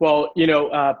 Well,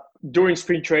 during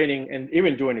spring training and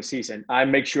even during the season, I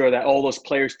make sure that all those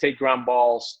players take ground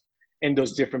balls in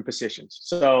those different positions.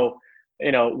 So,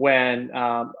 when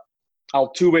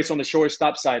Altuve's on the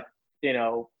shortstop side, in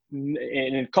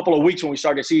a couple of weeks when we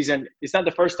start the season, it's not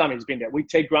the first time he's been there. We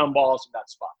take ground balls in that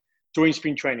spot. During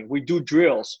spring training, we do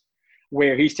drills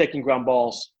where he's taking ground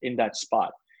balls in that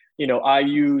spot. I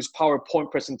use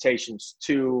PowerPoint presentations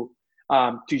to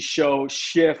show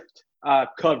shift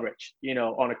coverage,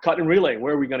 on a cut and relay,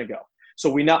 where are we going to go? So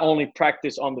we not only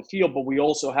practice on the field, but we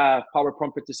also have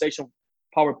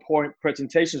PowerPoint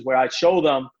presentations where I show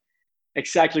them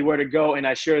exactly where to go, and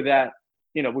I share that,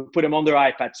 we put them on their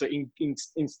iPad. So in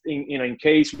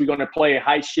case we're going to play a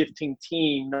high shifting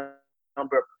team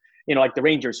number, like the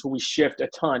Rangers, who we shift a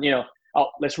ton,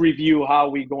 let's review how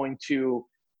we're going to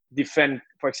defend,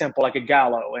 for example, like a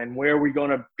Gallo, and where we're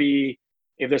going to be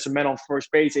if there's a man on first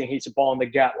base and he hits a ball in the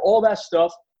gap. All that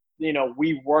stuff,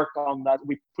 we work on that.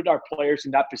 We put our players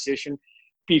in that position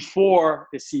before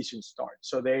the season starts,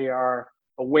 so they are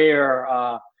aware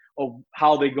of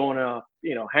how they're going to,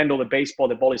 handle the baseball.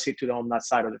 The ball is hit to them on that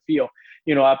side of the field.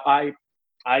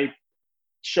 I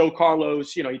show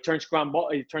Carlos, he turns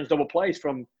double plays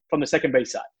from the second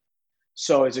base side.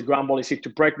 So as a ground ball is hit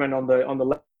to Bregman on the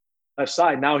left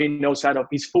side, now he knows how to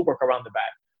his footwork around the bag.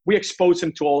 We expose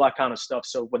him to all that kind of stuff.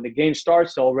 So when the game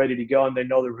starts, they're all ready to go and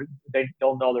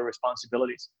they'll know their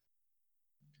responsibilities.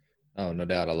 Oh, no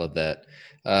doubt. I love that.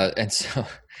 And so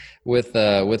with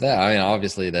that, I mean,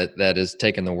 obviously that is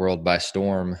taking the world by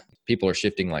storm. People are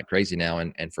shifting like crazy now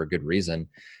and for good reason.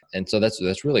 And so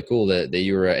that's really cool that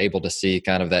you were able to see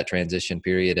kind of that transition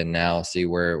period and now see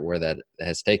where that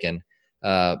has taken.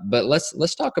 But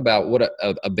let's talk about what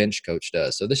a bench coach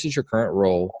does. So this is your current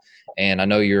role. And I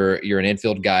know you're an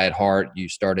infield guy at heart. You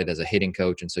started as a hitting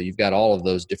coach. And so you've got all of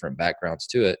those different backgrounds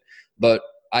to it. But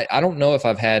I don't know if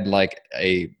I've had like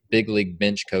a big league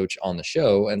bench coach on the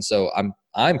show. And so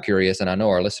I'm curious, and I know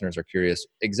our listeners are curious,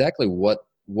 exactly what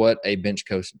a bench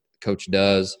coach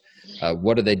does.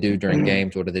 What do they do during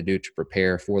games? What do they do to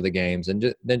prepare for the games?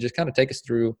 And then just kind of take us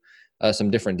through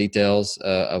some different details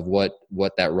of what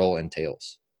that role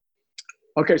entails.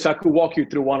 Okay, so I could walk you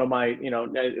through one of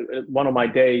my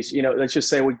days. Let's just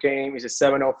say what game is a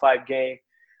 7:05 game.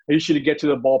 I usually get to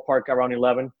the ballpark around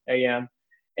 11 a.m.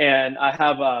 and I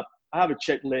have a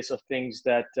checklist of things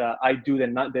that I do the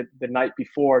night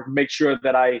before to make sure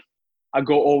that I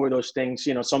go over those things.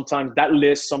 Sometimes that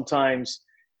list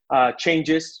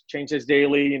changes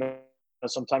daily.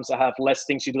 Sometimes I have less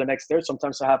things to do the next day.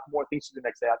 Sometimes I have more things to do the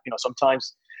next day.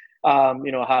 Sometimes I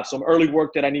have some early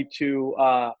work that I need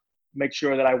to make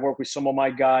sure that I work with some of my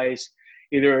guys.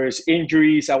 Either there's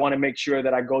injuries, I want to make sure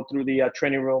that I go through the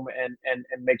training room and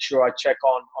make sure I check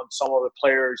on some of the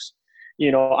players.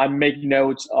 I make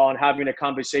notes on having a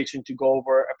conversation to go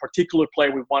over a particular play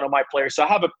with one of my players. So I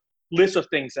have a list of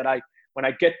things that when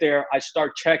I get there, I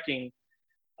start checking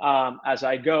as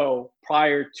I go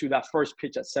prior to that first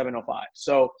pitch at 7:05.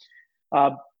 So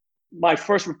my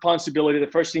first responsibility, the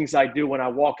first things I do when I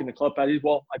walk in the club is,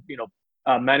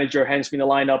 manager hands me the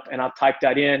lineup and I'll type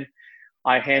that in.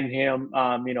 I hand him,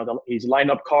 his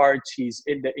lineup cards. He's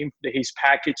in his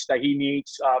package that he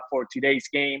needs for today's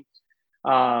game.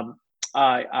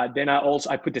 Then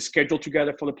I put the schedule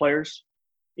together for the players.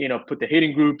 Put the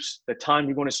hitting groups, the time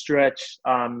we're going to stretch.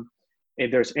 If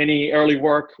there's any early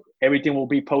work, everything will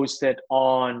be posted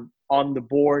on the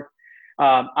board.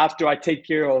 After I take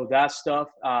care of that stuff,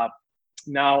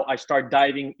 now I start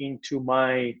diving into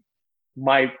my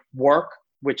work,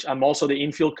 which I'm also the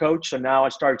infield coach. So now I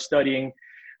start studying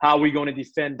how we're going to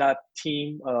defend that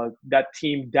team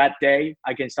that day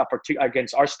against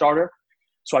our starter.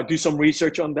 So I do some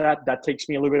research on that. That takes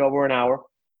me a little bit over an hour.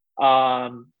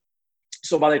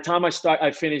 So by the time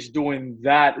I finish doing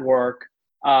that work,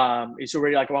 it's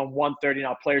already like around 1:30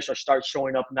 now. Players start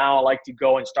showing up. Now I like to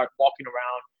go and start walking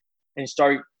around and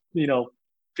start,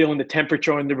 feeling the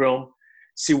temperature in the room,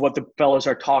 see what the fellas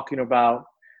are talking about.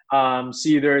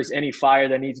 See if there's any fire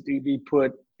that needs to be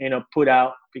put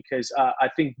out, because I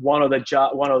think one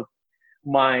of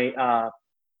my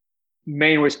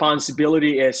main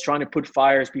responsibility is trying to put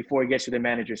fires before it gets to the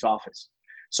manager's office.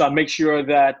 So I make sure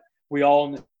that we all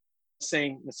on the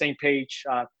same page,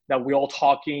 that we're all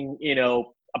talking,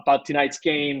 about tonight's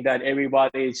game, that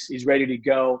everybody is ready to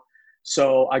go.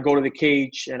 So I go to the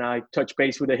cage and I touch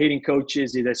base with the hitting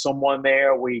coaches. If there's someone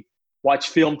there, we watch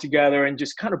film together and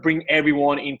just kind of bring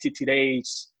everyone into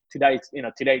tonight's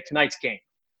game.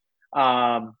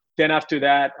 Then after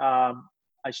that,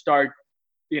 I start,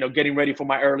 getting ready for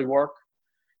my early work.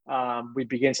 We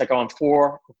begin like around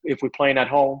 4 if we're playing at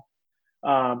home.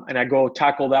 And I go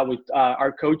tackle that with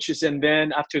our coaches. And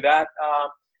then after that,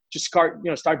 just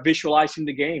start visualizing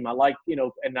the game. I like,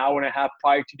 an hour and a half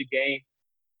prior to the game,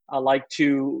 I like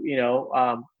to,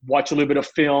 watch a little bit of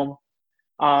film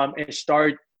and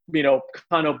start,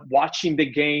 kind of watching the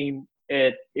game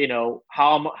at,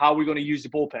 how we're going to use the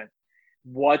bullpen.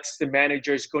 What's the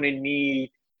manager's going to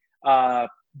need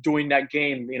during that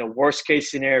game, worst case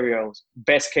scenarios,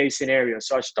 best case scenarios.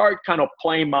 So I start kind of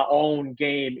playing my own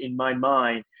game in my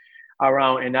mind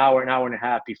around an hour and a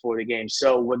half before the game.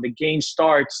 So when the game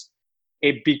starts,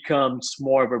 it becomes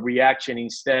more of a reaction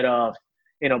instead of,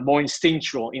 more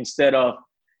instinctual, instead of,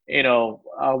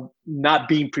 not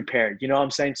being prepared. You know what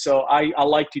I'm saying? So I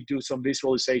like to do some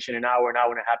visualization an hour and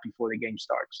a half before the game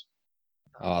starts.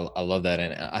 Oh, I love that.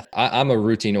 And I'm a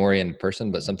routine-oriented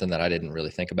person, but something that I didn't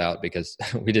really think about because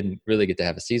we didn't really get to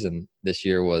have a season this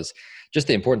year was just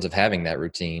the importance of having that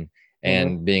routine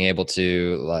and being able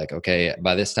to like, okay,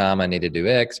 by this time I need to do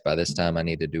X, by this time I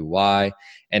need to do Y.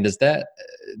 And does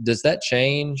that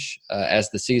change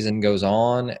as the season goes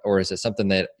on, or is it something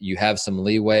that you have some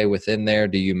leeway within there?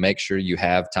 Do you make sure you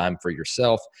have time for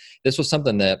yourself? This was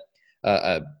something that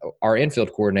our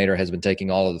infield coordinator has been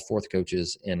taking all of the fourth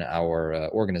coaches in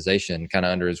our organization kind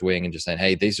of under his wing and just saying,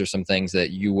 hey, these are some things that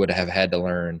you would have had to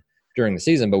learn during the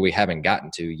season, but we haven't gotten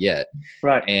to yet.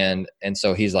 Right. And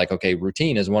so he's like, okay,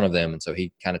 routine is one of them. And so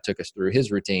he kind of took us through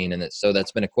his routine. And so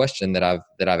that's been a question that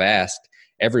I've asked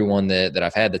everyone that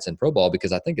I've had that's in pro ball,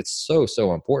 because I think it's so,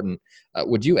 so important.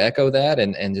 Would you echo that?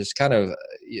 And just kind of,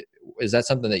 is that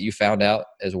something that you found out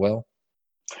as well?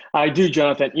 I do,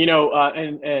 Jonathan.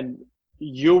 And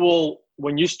you will,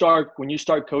 when you start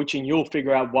coaching, you'll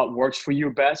figure out what works for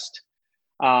you best.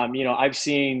 I've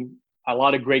seen a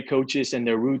lot of great coaches and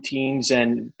their routines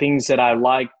and things that I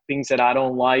like, things that I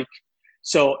don't like.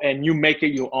 So, and you make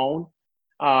it your own.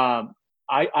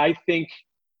 I think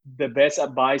the best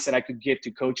advice that I could give to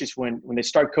coaches when they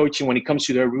start coaching, when it comes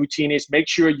to their routine, is make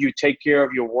sure you take care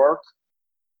of your work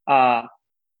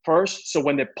first. So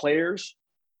when the players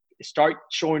start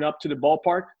showing up to the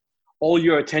ballpark, all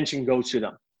your attention goes to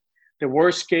them. The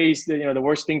worst case, the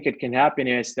worst thing that can happen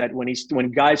is that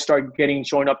when guys start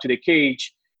showing up to the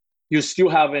cage, you still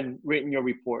haven't written your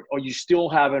report, or you still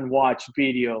haven't watched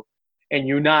video, and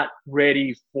you're not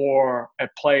ready for a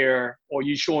player, or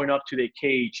you showing up to the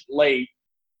cage late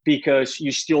because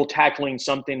you're still tackling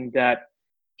something that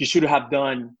you should have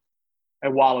done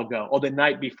a while ago or the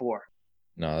night before.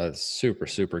 No, that's super,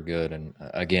 super good. And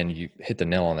again, you hit the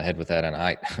nail on the head with that. And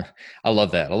I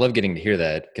love that. I love getting to hear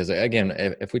that, because again,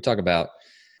 if we talk about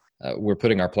we're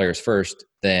putting our players first,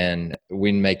 then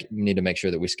we need to make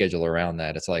sure that we schedule around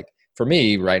that. It's like for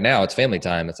me right now, it's family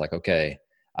time. It's like, okay,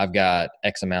 I've got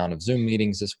X amount of Zoom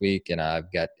meetings this week, and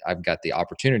I've got the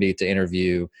opportunity to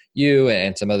interview you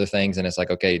and some other things. And it's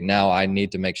like, okay, now I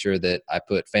need to make sure that I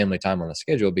put family time on the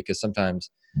schedule, because sometimes,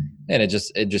 and it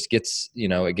just gets,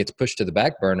 it gets pushed to the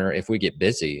back burner if we get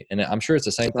busy. And I'm sure it's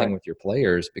the same thing with your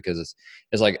players, because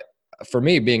it's like, for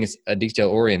me, being a detail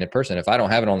oriented person, if I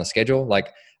don't have it on the schedule,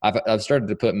 like I've started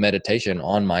to put meditation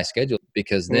on my schedule,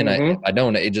 because then if I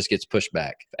don't, it just gets pushed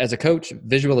back. As a coach,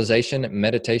 visualization,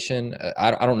 meditation,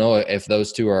 I don't know if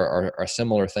those two are a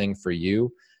similar thing for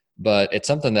you, but it's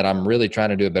something that I'm really trying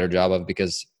to do a better job of,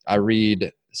 because I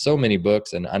read so many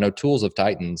books, and I know Tools of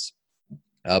Titans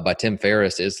by Tim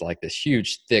Ferriss is like this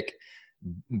huge, thick,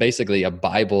 basically a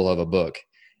Bible of a book.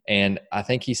 And I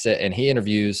think he said, and he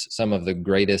interviews some of the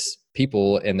greatest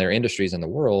people in their industries in the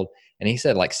world, and he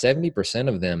said like 70%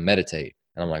 of them meditate.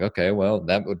 And I'm like, okay, well,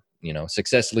 that would,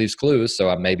 success leaves clues.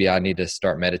 So maybe I need to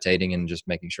start meditating and just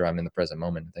making sure I'm in the present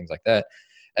moment and things like that.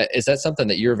 Is that something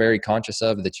that you're very conscious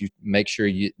of, that you make sure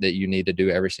that you need to do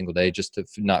every single day, just to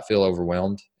not feel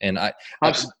overwhelmed? And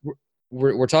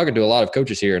we're talking to a lot of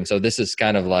coaches here. And so this is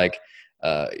kind of like,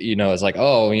 it's like,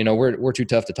 we're too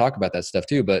tough to talk about that stuff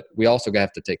too, but we also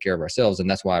have to take care of ourselves. And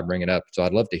that's why I bring it up. So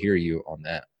I'd love to hear you on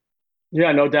that.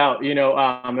 Yeah, no doubt.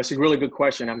 It's a really good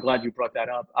question. I'm glad you brought that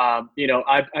up.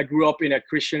 I grew up in a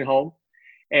Christian home,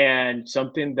 and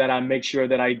something that I make sure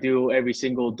that I do every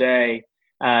single day,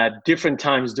 different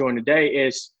times during the day,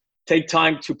 is take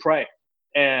time to pray,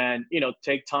 and,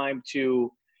 take time to,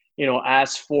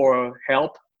 ask for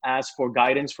help, ask for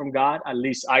guidance from God. At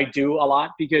least I do a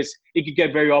lot, because it could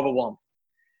get very overwhelmed,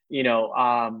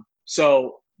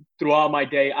 so throughout my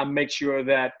day, I make sure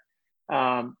that,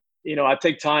 I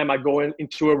take time, I go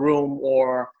into a room,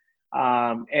 or,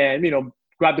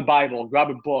 grab the Bible,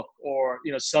 grab a book, or,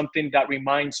 something that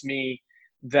reminds me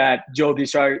that, Joe,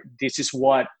 this is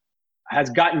what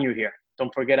has gotten you here.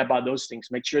 Don't forget about those things.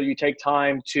 Make sure you take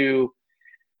time to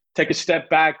take a step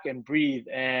back and breathe,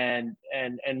 and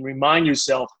remind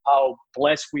yourself how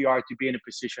blessed we are to be in a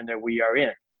position that we are in.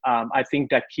 I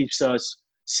think that keeps us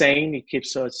sane. It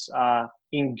keeps us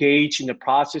engaged in the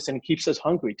process, and it keeps us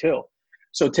hungry too.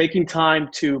 So taking time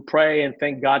to pray and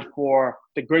thank God for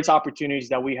the great opportunities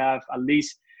that we have. At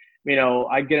least,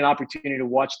 I get an opportunity to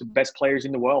watch the best players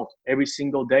in the world every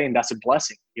single day, and that's a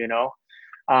blessing.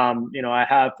 I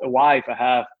have a wife, I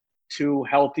have two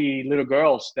healthy little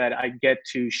girls that I get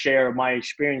to share my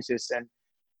experiences,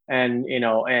 and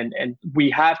we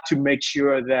have to make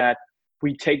sure that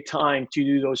we take time to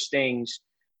do those things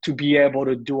to be able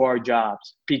to do our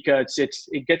jobs, because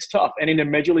it gets tough. And in the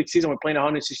Major League season, we're playing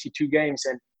 162 games,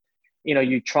 and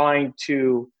you're trying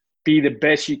to be the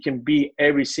best you can be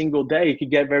every single day. It can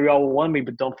get very overwhelming,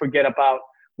 but don't forget about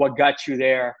what got you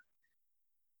there,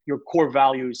 your core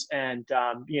values, and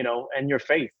and your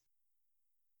faith.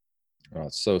 Oh,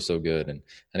 it's so good. And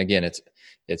again,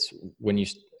 it's when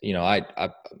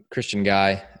I'm Christian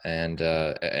guy, and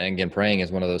again, praying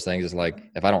is one of those things. Is like,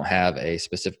 if I don't have a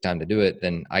specific time to do it,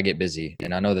 then I get busy.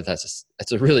 And I know that that's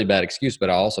a really bad excuse, but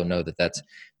I also know that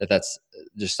that's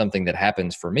just something that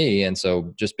happens for me. And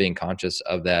so just being conscious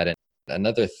of that. And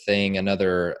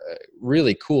another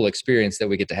really cool experience that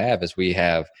we get to have is we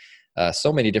have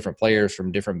so many different players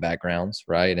from different backgrounds,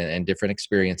 right? And different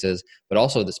experiences, but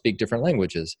also that speak different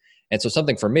languages. And so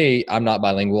something for me, I'm not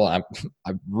bilingual.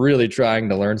 I'm really trying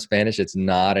to learn Spanish. It's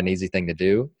not an easy thing to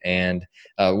do. And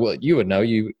well, you would know,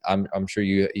 I'm sure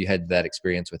you had that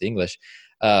experience with English.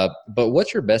 But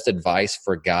what's your best advice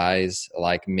for guys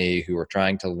like me who are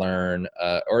trying to learn,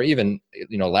 or even,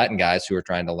 Latin guys who are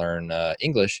trying to learn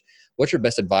English? What's your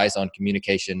best advice on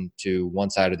communication to one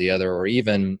side or the other? Or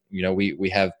even, we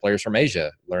have players from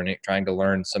Asia trying to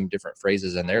learn some different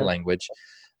phrases in their language.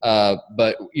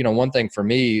 But one thing for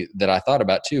me that I thought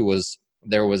about too was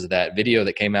there was that video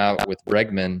that came out with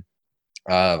Bregman.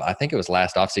 I think it was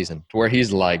last offseason, where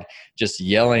he's like just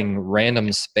yelling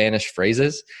random Spanish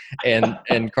phrases, and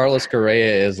Carlos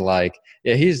Correa is like,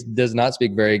 yeah, he does not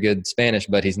speak very good Spanish,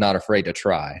 but he's not afraid to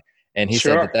try. And he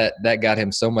said that got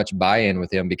him so much buy-in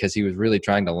with him, because he was really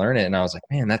trying to learn it. And I was like,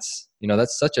 man, that's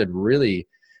such a really,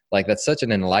 that's such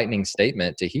an enlightening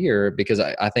statement to hear, because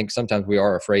I think sometimes we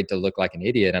are afraid to look like an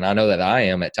idiot. And I know that I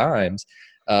am at times.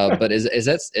 But is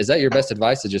that your best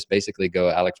advice, to just basically go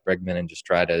Alex Bregman and just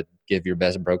try to give your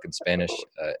best broken Spanish?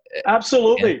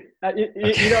 Absolutely.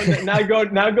 Now go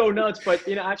nuts, but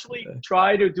actually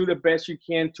try to do the best you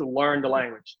can to learn the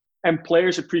language. And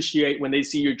players appreciate when they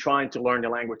see you're trying to learn the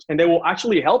language, and they will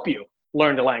actually help you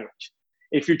learn the language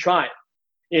if you're trying.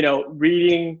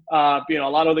 Reading. A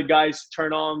lot of the guys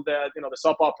turn on the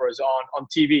soap operas on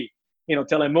TV.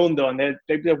 Telemundo, and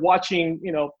they're watching,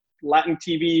 Latin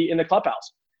TV in the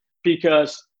clubhouse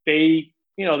because they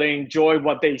enjoy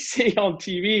what they see on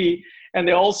TV, and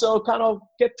they also kind of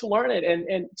get to learn it.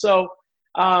 And so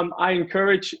I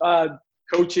encourage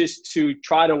coaches to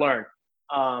try to learn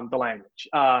the language,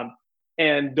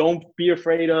 and don't be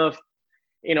afraid of,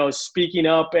 speaking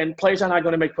up. And players are not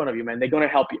going to make fun of you, man. They're going to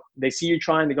help you. They see you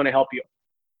trying, they're going to help you.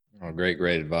 Oh, great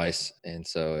advice. And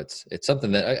so it's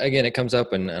something that, again, it comes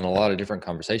up in a lot of different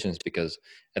conversations, because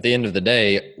at the end of the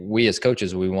day, we as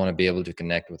coaches, we want to be able to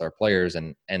connect with our players,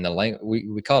 and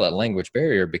we call it language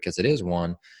barrier because it is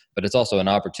one, but it's also an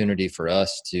opportunity for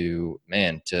us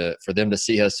for them to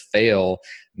see us fail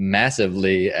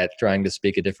massively at trying to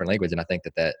speak a different language. And I think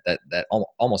that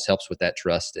almost helps with that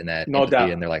trust and that No empathy.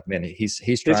 doubt. And they're like, man, he's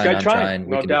This trying, guy I'm trying. trying,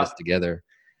 we No can do doubt. this together.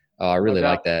 I really No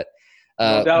like doubt.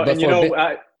 that. No doubt. But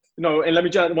And no, and let me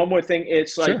just one more thing.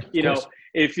 It's like, sure,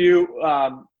 if you,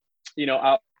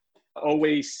 I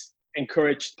always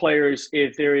encourage players,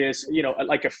 if there is,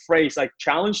 like a phrase, like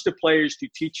challenge the players to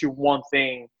teach you one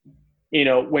thing,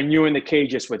 when you're in the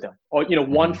cages with them, or,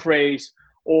 one phrase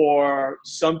or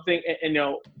something,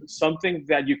 something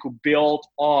that you could build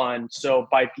on. So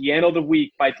by the end of the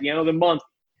week, by the end of the month,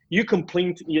 you're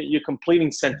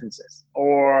completing sentences,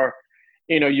 or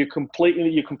you're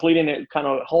completing a kind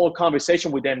of whole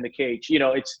conversation with them in the cage.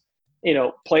 It's,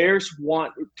 players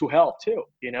want to help too,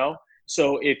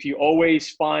 So if you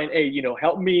always find, hey,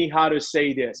 help me how to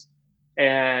say this.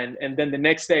 And then the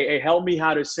next day, hey, help me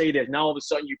how to say this. Now all of a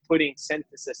sudden you're putting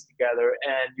sentences together,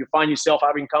 and you find yourself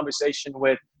having conversation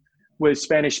with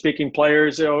Spanish speaking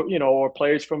players, or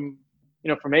players from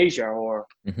Asia, or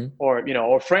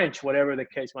or French, whatever the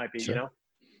case might be. Sure.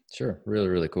 Sure. Really,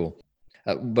 really cool.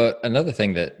 But another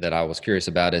thing that I was curious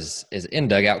about is in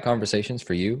dugout conversations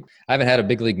for you. I haven't had a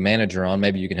big league manager on.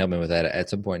 Maybe you can help me with that at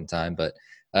some point in time. But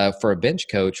for a bench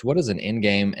coach, what does an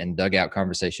in-game and dugout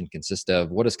conversation consist of?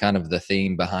 What is kind of the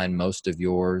theme behind most of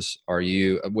yours? Are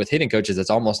you with hitting coaches? It's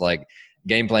almost like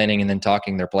game planning and then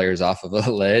talking their players off of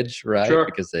a ledge, right? Sure,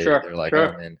 Because they're like,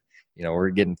 oh man, we're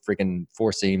getting freaking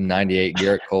 4-seam 98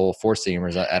 Garrett Cole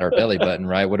 4-seamers at our belly button,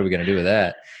 right? What are we going to do with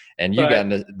that? And you've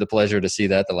gotten the pleasure to see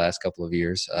that the last couple of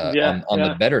years on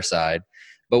the better side.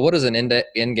 But what does an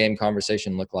in-game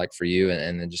conversation look like for you?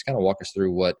 And then just kind of walk us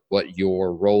through what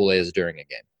your role is during a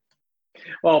game.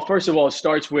 Well, first of all, it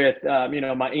starts with,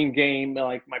 my in-game,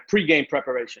 like my pre-game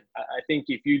preparation. I think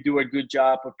if you do a good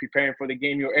job of preparing for the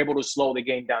game, you're able to slow the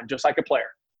game down, just like a player.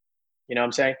 You know what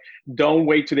I'm saying? Don't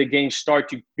wait till the game start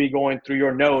to be going through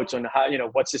your notes on how,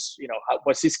 what's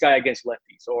this guy against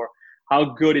lefties, or how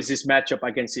good is this matchup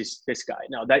against this guy?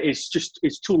 No, that is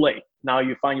it's too late. Now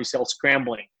you find yourself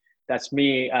scrambling. That's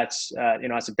me as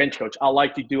a bench coach. I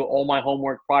like to do all my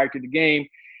homework prior to the game.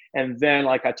 And then,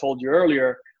 like I told you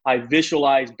earlier, I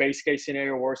visualize base case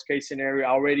scenario, worst case scenario.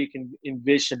 I already can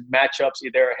envision matchups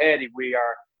if they're ahead.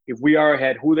 If we are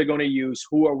ahead, who they're going to use,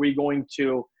 who are we going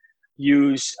to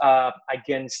use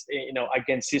against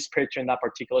this pitcher in that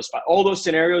particular spot. All those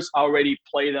scenarios, I already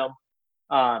play them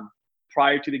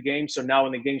prior to the game. So now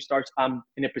when the game starts, I'm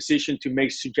in a position to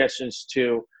make suggestions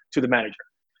to the manager.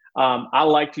 I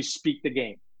like to speak the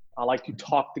game. I like to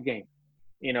talk the game.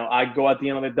 I go at the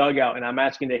end of the dugout and I'm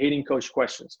asking the hitting coach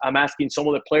questions. I'm asking some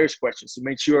of the players questions to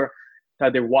make sure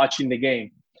that they're watching the game.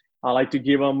 I like to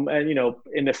give them,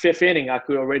 in the fifth inning, I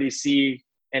could already see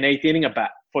an eighth inning at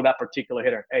bat for that particular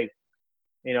hitter. Hey,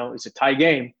 it's a tie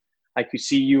game. I could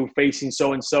see you facing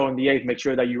so-and-so in the eighth. Make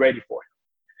sure that you're ready for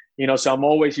it. So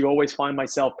you always find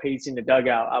myself pacing the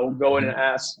dugout. I will go in and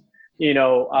ask,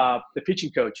 the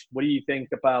pitching coach, what do you think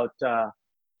about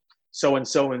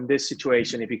so-and-so in this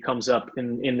situation if he comes up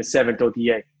in the seventh or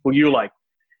the eighth? Who you like?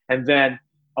 And then,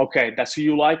 okay, that's who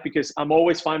you like, because I'm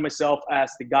always find myself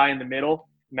as the guy in the middle.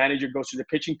 Manager goes to the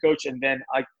pitching coach, and then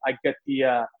I get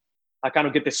I kind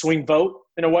of get the swing vote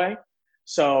in a way.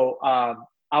 So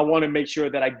I want to make sure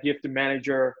that I give the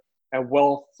manager a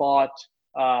well-thought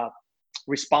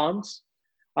response,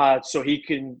 so he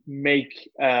can make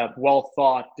a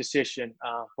well-thought decision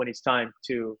when it's time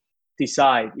to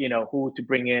decide, who to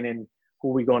bring in and who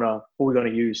we're gonna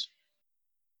use.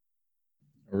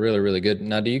 Really, really good.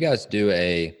 Now, do you guys do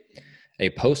a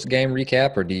post-game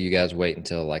recap, or do you guys wait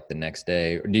until like the next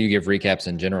day, or do you give recaps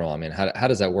in general? I mean, how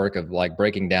does that work of like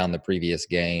breaking down the previous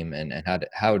game, and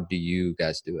how do you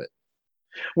guys do it?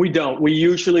 We don't.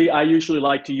 I usually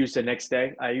like to use the next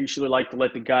day. I usually like to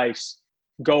let the guys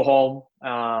go home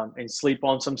and sleep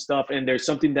on some stuff. And there's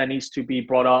something that needs to be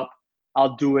brought up,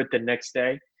 I'll do it the next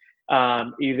day.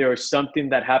 Either something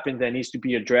that happened that needs to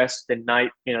be addressed the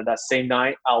night, that same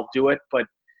night, I'll do it. But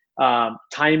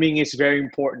timing is very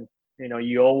important.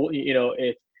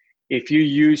 If you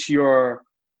use your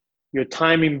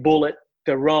timing bullet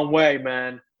the wrong way,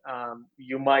 man,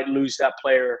 you might lose that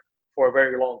player for a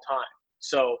very long time.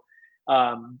 So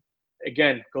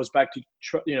again, goes back to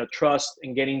trust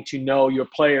and getting to know your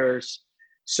players.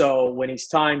 So when it's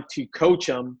time to coach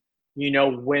them, you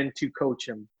know when to coach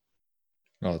them.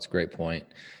 Oh, that's a great point.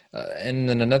 And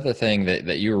then another thing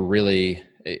that you're really,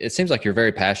 it seems like you're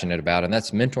very passionate about, and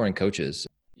that's mentoring coaches.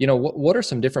 What are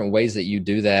some different ways that you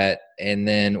do that? And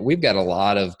then we've got a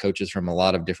lot of coaches from a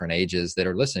lot of different ages that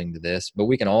are listening to this, but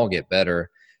we can all get better.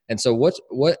 And so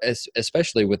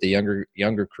especially with the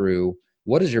younger crew,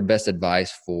 what is your best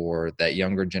advice for that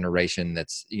younger generation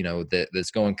that's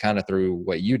going kind of through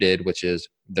what you did, which is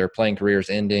their playing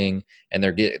careers ending and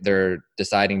they're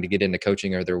deciding to get into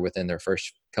coaching, or they're within their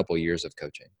first couple of years of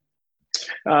coaching?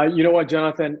 You know what,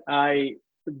 Jonathan?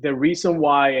 The reason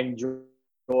why I enjoy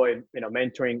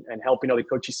mentoring and helping other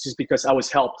coaches is because I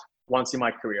was helped once in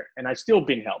my career, and I've still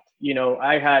been helped.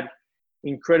 I had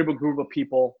incredible group of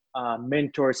people,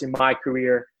 mentors in my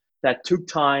career that took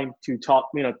time to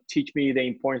teach me the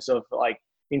importance of like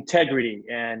integrity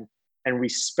and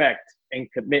respect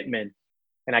and commitment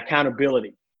and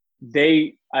accountability.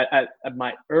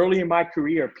 Early in my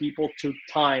career, people took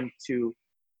time to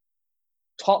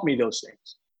taught me those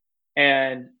things,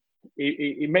 and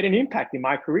it made an impact in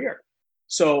my career.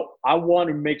 So I want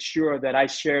to make sure that I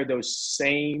share those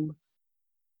same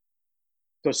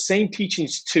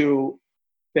teachings to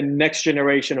the next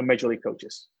generation of Major League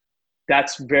coaches.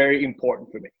 That's very important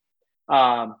for me.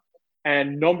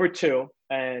 And number two,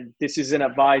 and this is an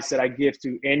advice that I give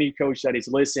to any coach that is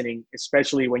listening,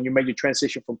 especially when you make the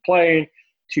transition from playing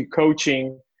to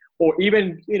coaching, or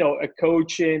even, a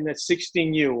coach in a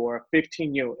 16U or a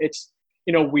 15U. It's,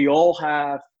 we all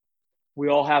have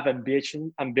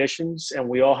ambitions, and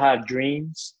we all have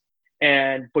dreams,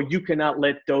 but you cannot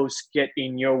let those get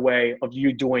in your way of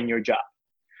you doing your job.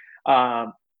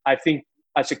 I think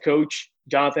as a coach,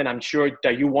 Jonathan, I'm sure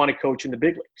that you want to coach in the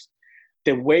big leagues.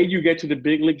 The way you get to the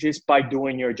big leagues is by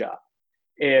doing your job.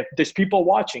 If there's people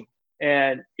watching,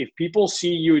 and if people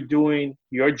see you doing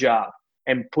your job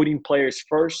and putting players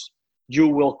first, you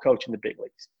will coach in the big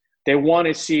leagues. They want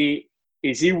to see,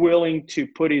 is he willing to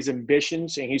put his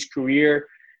ambitions and his career,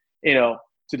 to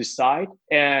the side?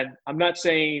 And I'm not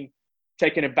saying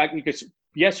taking it back, because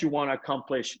yes, you want to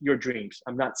accomplish your dreams.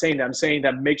 I'm not saying that. I'm saying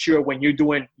that make sure when you're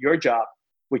doing your job,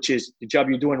 which is the job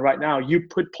you're doing right now, you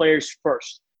put players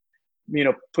first.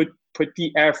 Put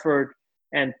the effort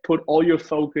and put all your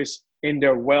focus in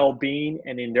their well-being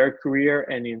and in their career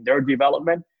and in their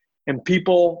development. And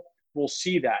people will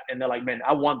see that, and they're like, man,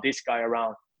 I want this guy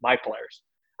around my players.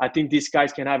 I think these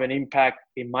guys can have an impact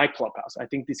in my clubhouse. I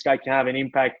think this guy can have an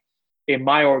impact in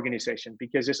my organization,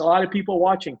 because there's a lot of people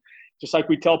watching. Just like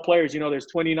we tell players, there's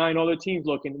 29 other teams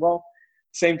looking. Well,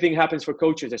 same thing happens for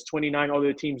coaches. There's 29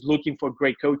 other teams looking for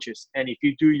great coaches. And if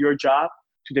you do your job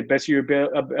to the best of your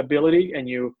ability, and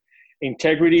you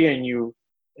integrity, and you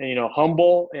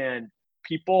humble, and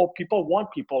people want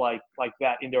people like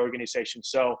that in their organization.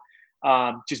 So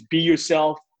just be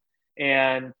yourself,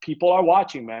 and people are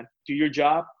watching, man. Do your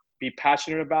job, be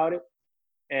passionate about it,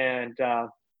 and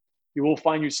you will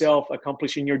find yourself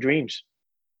accomplishing your dreams.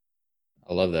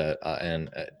 I love that.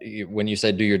 When you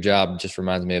say do your job, just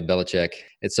reminds me of Belichick.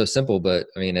 It's so simple, but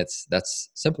I mean, that's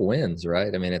simple wins,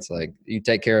 right? I mean, it's like you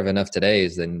take care of enough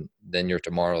todays, then your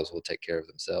tomorrows will take care of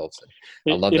themselves.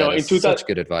 And I love that. It's such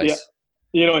good advice.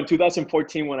 Yeah. In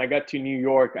 2014, when I got to New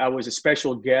York, I was a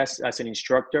special guest as an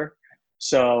instructor.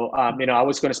 So, I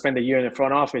was going to spend a year in the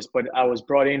front office, but I was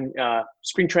brought in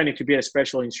spring training to be a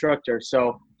special instructor.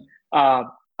 So I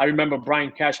remember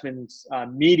Brian Cashman's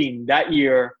meeting that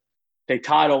year. The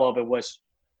title of it was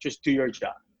just do your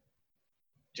job.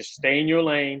 Just stay in your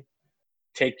lane,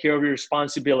 take care of your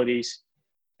responsibilities,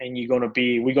 and we're going to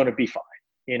be fine.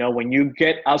 When you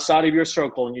get outside of your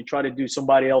circle and you try to do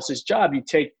somebody else's job, you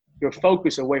take your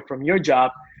focus away from your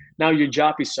job. Now your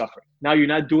job is suffering. Now you're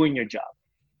not doing your job.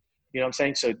 You know what I'm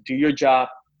saying? So do your job,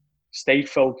 stay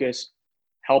focused,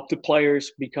 help the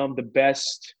players become the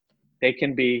best they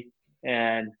can be,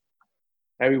 and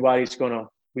we're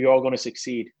all going to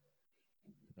succeed.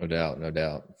 No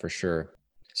doubt, for sure.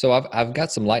 So I've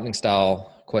got some lightning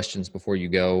style questions before you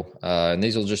go, and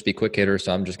these will just be quick hitters.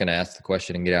 So I'm just going to ask the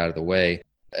question and get out of the way.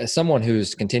 As someone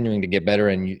who's continuing to get better,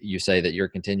 and you say that you're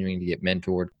continuing to get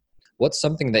mentored, what's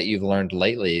something that you've learned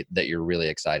lately that you're really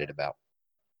excited about?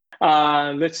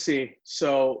 Let's see.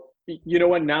 So you know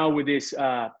what? Now with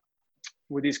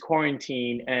this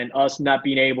quarantine and us not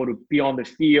being able to be on the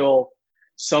field,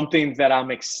 something that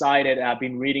I'm excited, I've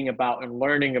been reading about and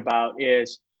learning about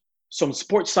is some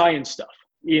sports science stuff.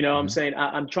 You know what I'm saying?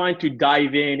 I'm trying to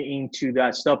dive into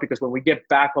that stuff, because when we get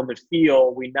back on the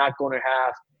field, we're not going to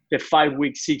have the 5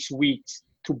 weeks, 6 weeks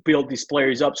to build these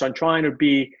players up. So I'm trying to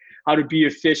be how to be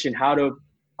efficient, how to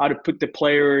put the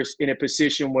players in a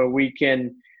position where we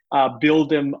can build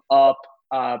them up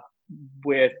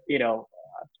with,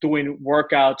 doing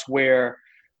workouts where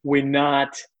we're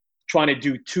not trying to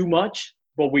do too much,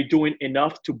 but we're doing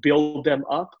enough to build them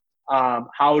up.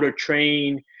 How to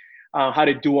train, how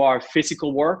to do our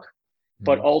physical work,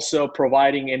 but also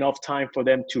providing enough time for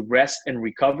them to rest and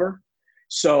recover.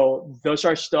 So those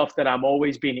are stuff that I'm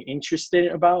always being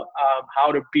interested about,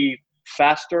 how to be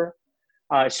faster,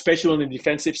 especially on the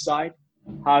defensive side,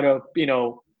 how to,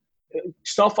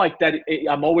 stuff like that.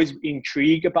 I'm always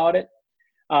intrigued about it,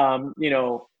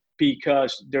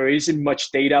 because there isn't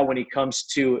much data when it comes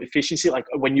to efficiency, like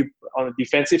when you on the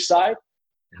defensive side.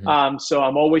 So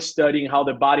I'm always studying how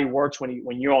the body works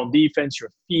when you're on defense,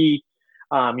 your feet,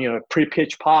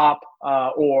 pre-pitch pop,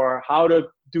 or how to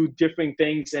do different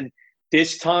things. And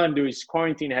this time, this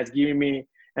quarantine has given me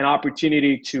an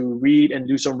opportunity to read and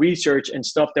do some research and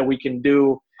stuff that we can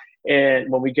do.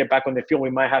 And when we get back on the field, we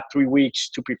might have 3 weeks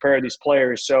to prepare these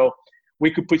players. So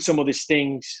we could put some of these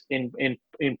things in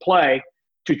play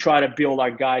to try to build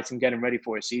our guys and get them ready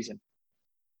for a season.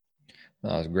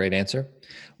 That was a great answer.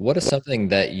 What is something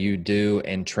that you do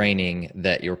in training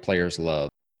that your players love?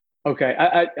 Okay.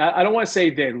 I don't want to say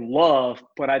they love,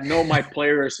 but I know my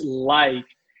players like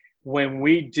when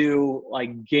we do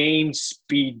like game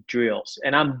speed drills.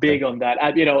 And I'm big on that.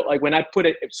 Like when I put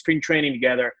a spring training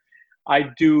together, I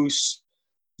do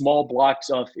small blocks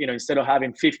of, instead of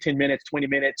having 15 minutes, 20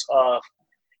 minutes of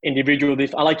individual,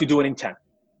 I like to do it in 10.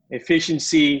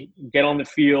 Efficiency, get on the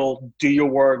field, do your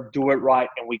work, do it right,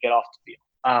 and we get off the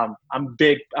field. I'm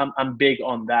big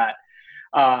on that,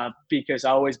 because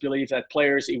I always believe that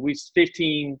players, if we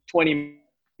 15, 20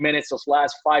 minutes, those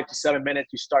last 5 to 7 minutes,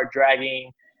 you start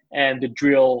dragging and the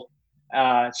drill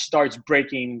starts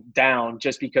breaking down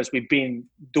just because we've been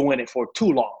doing it for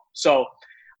too long. So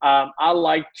I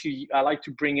like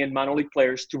to bring in minor league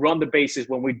players to run the bases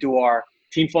when we do our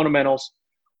team fundamentals,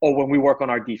 or when we work on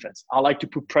our defense. I like to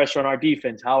put pressure on our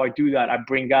defense. How I do that, I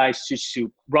bring guys just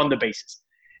to run the bases.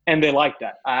 And they like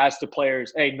that. I ask the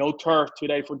players, hey, no turf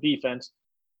today for defense.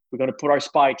 We're going to put our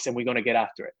spikes and we're going to get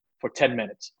after it for 10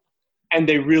 minutes. And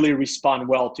they really respond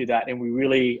well to that. And we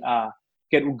really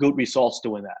get good results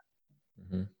doing that.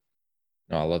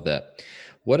 Oh, I love that.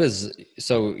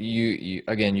 So you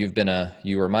again,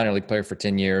 you were a minor league player for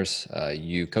 10 years.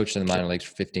 You coached in the minor leagues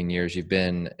for 15 years. You've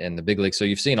been in the big league. So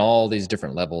you've seen all these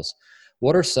different levels.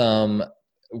 What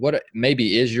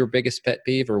maybe is your biggest pet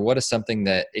peeve, or what is something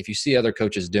that if you see other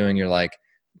coaches doing, you're like,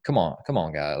 come on,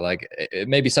 guy. Like it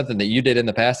may be something that you did in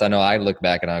the past. I know I look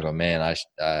back and I go, man,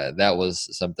 that was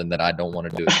something that I don't want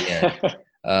to do again.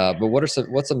 But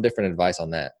what's some different advice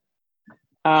on that?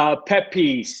 Pet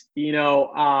peeves,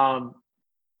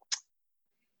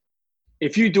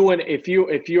 if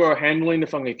you are handling the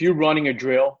function, if you're running a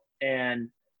drill and,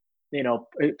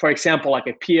 for example, like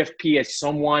a PFP, as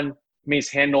someone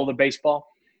mishandled the baseball,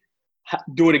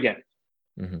 do it again.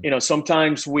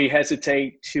 Sometimes we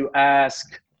hesitate to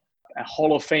ask a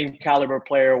Hall of Fame caliber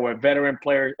player or a veteran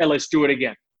player, hey, let's do it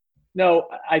again. No,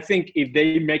 I think if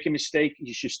they make a mistake,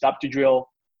 you should stop the drill.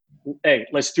 Hey,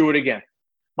 let's do it again.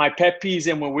 My pet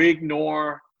peeves, and when we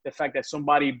ignore the fact that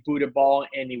somebody booted a ball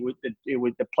and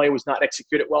the play was not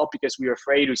executed well because we were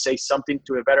afraid to say something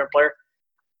to a veteran player,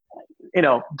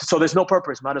 so there's no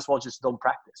purpose. Might as well just don't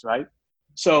practice, right?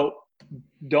 So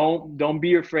don't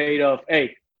be afraid of,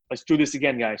 hey, let's do this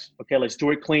again, guys. Okay, let's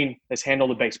do it clean. Let's handle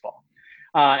the baseball.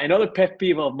 Another pet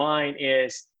peeve of mine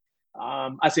is,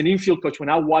 as an infield coach, when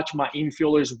I watch my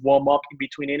infielders warm up in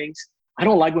between innings, I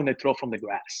don't like when they throw from the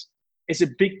grass. It's a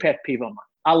big pet peeve of mine.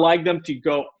 I like them to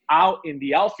go out in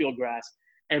the outfield grass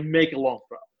and make a long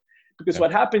throw. Because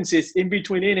what happens is, in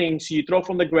between innings, you throw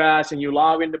from the grass and you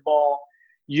lob in the ball.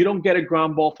 You don't get a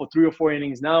ground ball for 3 or 4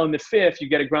 innings. Now in the 5th, you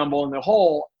get a ground ball in the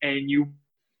hole and you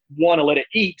want to let it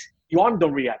eat. Your arm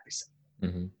don't react the same. You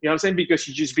know what I'm saying? Because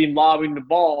you've just been lobbing the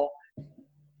ball.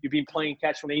 You've been playing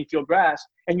catch from the infield grass,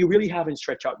 and you really haven't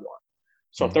stretched out your arm.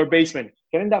 So third baseman,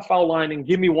 get in that foul line and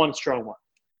give me one strong one.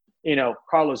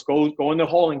 Carlos, go in the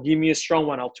hole and give me a strong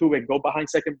one. Altuve, go behind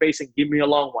second base and give me a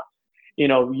long one.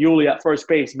 Yuli at first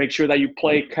base, make sure that you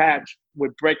play catch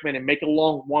with Bregman and make a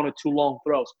long 1 or 2 long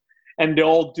throws. And they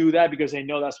all do that because they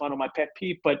know that's one of my pet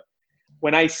peeves. But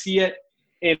when I see it,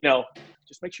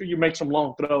 just make sure you make some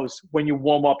long throws when you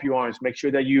warm up your arms. Make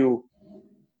sure that you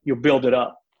build it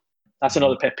up. That's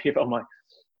another pet peeve of mine.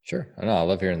 Sure. I know. I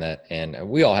love hearing that. And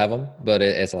we all have them, but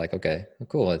it's like, okay,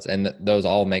 cool. Those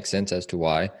all make sense as to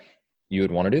why you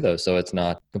would want to do those. So it's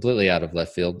not completely out of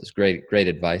left field. It's great, great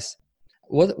advice.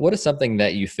 What is something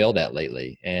that you failed at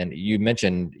lately? And you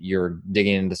mentioned you're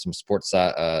digging into some sports.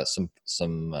 What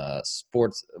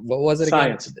was it again?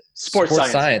 Science, sports Sports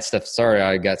science. science stuff. Sorry,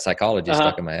 I got psychology Uh-huh.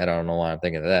 stuck in my head. I don't know why I'm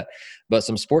thinking of that. But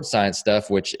some sports science stuff,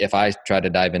 which if I tried to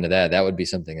dive into that, that would be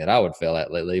something that I would fail at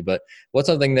lately. But what's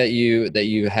something that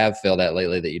you have failed at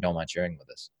lately that you don't mind sharing with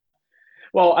us?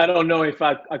 Well, I don't know if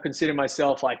I consider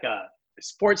myself like a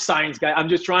sports science guy. I'm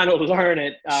just trying to learn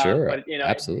it, Sure, but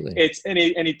absolutely.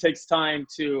 it takes time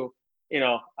to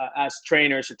ask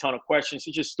trainers a ton of questions.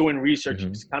 You're just doing research. You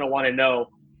Mm-hmm. just kind of want to know,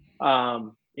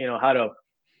 how to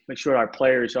make sure our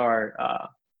players are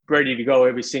ready to go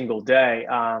every single day,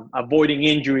 avoiding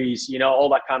injuries, all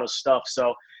that kind of stuff.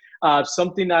 So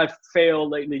something I've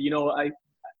failed lately, I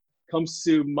comes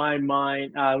to my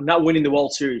mind, not winning the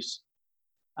World Series.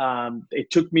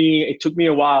 It took me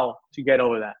a while to get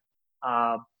over that.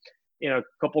 A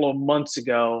couple of months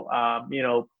ago,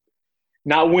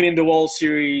 not winning the World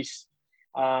Series.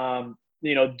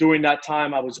 During that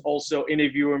time, I was also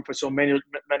interviewing for so many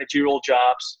managerial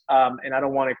jobs, and I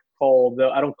don't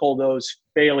call those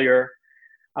failure.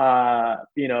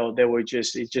 They were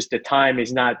it's just the time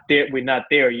is not there. We're not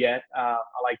there yet. I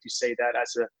like to say that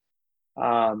as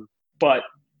but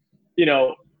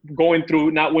going through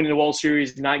not winning the World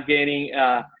Series, not getting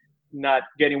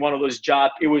one of those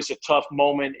jobs, it was a tough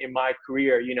moment in my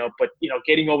career, but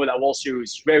getting over that World Series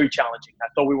was very challenging. I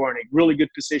thought we were in a really good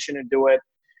position to do it.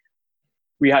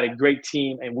 We had a great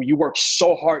team, and you worked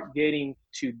so hard getting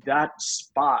to that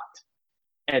spot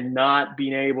and not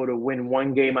being able to win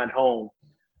one game at home.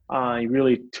 It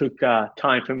really took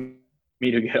time for me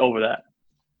to get over that.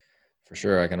 For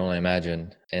sure, I can only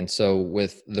imagine. And so,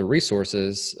 with the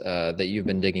resources that you've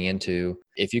been digging into,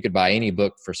 if you could buy any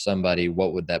book for somebody,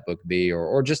 what would that book be,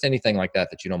 or just anything like that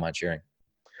you don't mind sharing?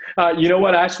 You know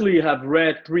what? I actually have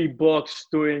read 3 books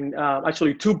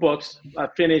actually 2 books. I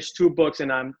finished 2 books,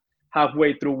 and I'm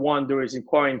halfway through one during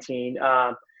quarantine.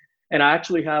 And I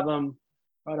actually have them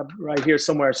right here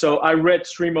somewhere. So I read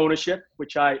Stream Ownership,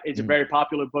 which it's a very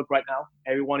popular book right now.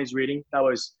 Everyone is reading.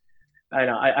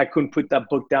 I couldn't put that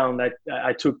book down. That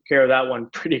I took care of that one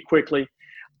pretty quickly.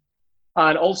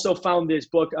 And also found this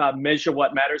book, Measure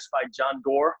What Matters by John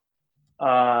Doerr,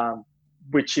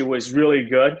 which it was really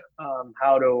good.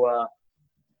 How to,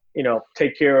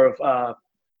 take care of,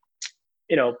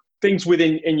 things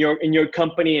in your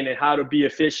company, and how to be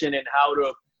efficient, and how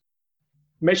to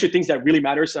measure things that really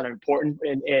matters and are important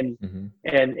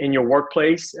in your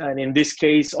workplace, and in this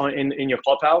case, in your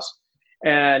clubhouse.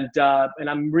 And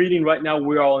I'm reading right now,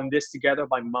 We're All in This Together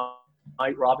by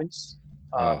Mike Robbins.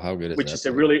 How good is which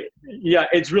that?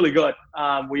 It's really good.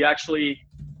 We actually,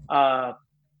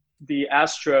 the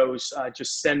Astros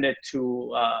just send it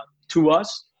to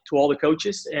us, to all the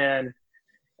coaches, and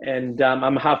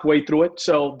I'm halfway through it.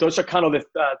 So those are kind of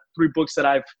the 3 books that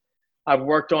I've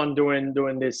worked on during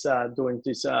this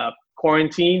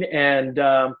quarantine, and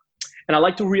I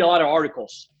like to read a lot of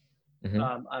articles.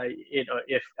 Mm-hmm.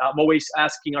 If I'm always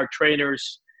asking our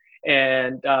trainers,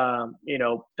 and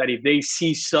that if they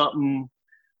see something,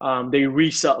 they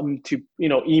read something, to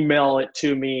email it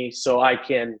to me so I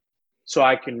can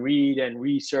read and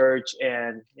research,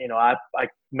 and I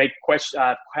make questions.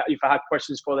 If I have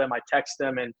questions for them, I text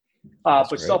them, and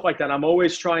but stuff like that. I'm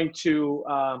always trying to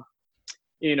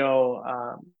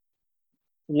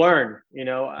learn.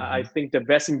 Mm-hmm. I think the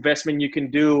best investment you can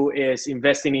do is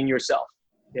investing in yourself.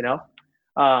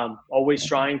 Always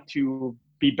trying to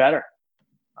be better.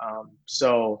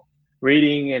 So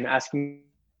reading and asking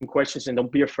questions, and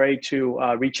don't be afraid to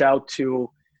reach out to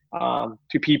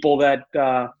people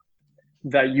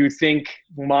that you think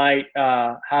might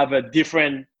have a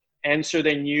different answer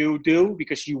than you do,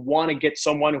 because you want to get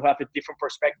someone who have a different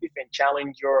perspective and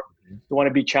challenge you want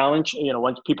to be challenged,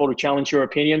 want people to challenge your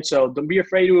opinion. So don't be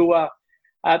afraid to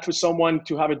ask for someone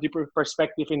to have a different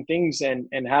perspective in things, and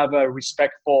have a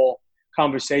respectful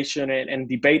conversation and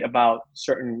debate about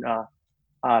certain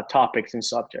topics and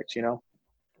subjects,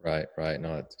 Right.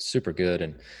 No, it's super good.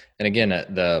 And again,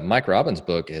 the Mike Robbins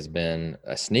book has been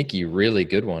a sneaky, really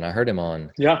good one. I heard him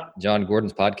on John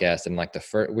Gordon's podcast, and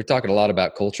we're talking a lot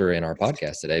about culture in our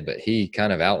podcast today, but he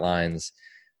kind of outlines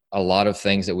a lot of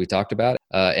things that we talked about.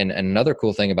 And another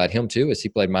cool thing about him too is he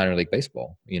played minor league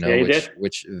baseball,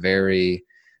 which very,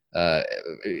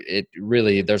 it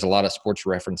really, there's a lot of sports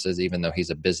references, even though he's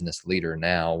a business leader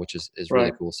now, which is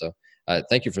really cool. So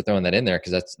thank you for throwing that in there,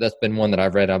 because that's been one that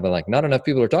I've read. I've been like, not enough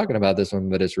people are talking about this one,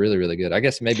 but it's really, really good. I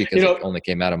guess maybe because it only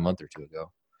came out a month or 2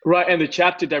 ago. Right. And the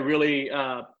chapter that really,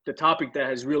 the topic that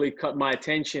has really caught my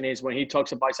attention is when he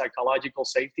talks about psychological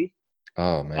safety,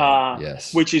 Oh man, uh,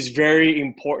 yes. which is very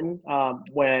important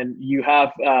when you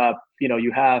have,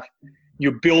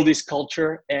 you build this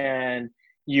culture and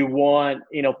you want,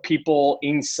 people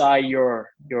inside your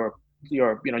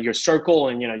circle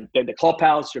and, the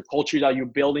clubhouse, your culture that you're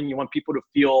building. You want people to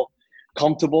feel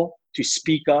comfortable to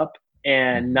speak up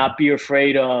and Hmm. not be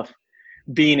afraid of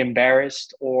being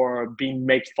embarrassed or being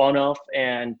made fun of.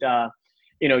 And,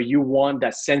 you want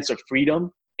that sense of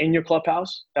freedom in your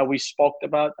clubhouse that we spoke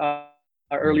about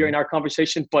earlier Hmm. in our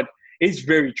conversation. But it's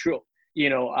very true.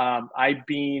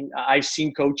 I've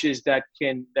seen coaches that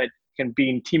can be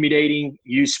intimidating,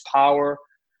 use power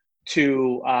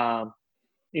to,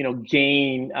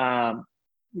 gain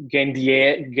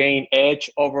gain edge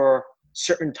over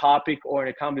certain topic or in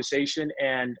a conversation.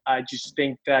 And I just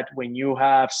think that when you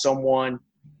have someone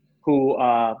who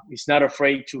is not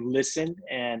afraid to listen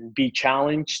and be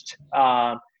challenged,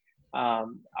 are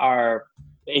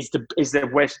is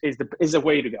the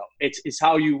way to go. It's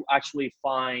how you actually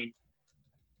find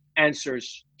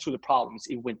answers to the problems.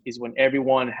 Is when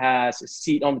everyone has a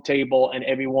seat on the table and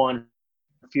everyone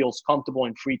feels comfortable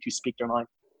and free to speak their mind.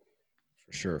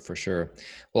 For sure, for sure.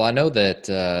 Well, I know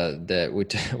that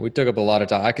we took up a lot of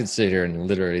time. I could sit here and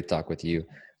literally talk with you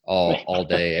all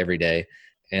day, every day.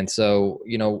 And so,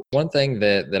 one thing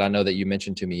that I know that you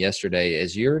mentioned to me yesterday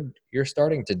is you're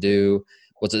starting to do,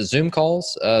 was it Zoom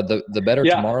calls, the Better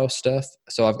Yeah. Tomorrow stuff.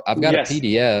 So I've got a Yes.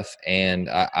 PDF, and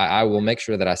I will make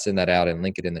sure that I send that out and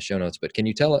link it in the show notes. But can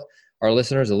you tell our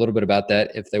listeners a little bit about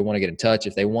that, if they want to get in touch,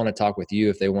 if they want to talk with you,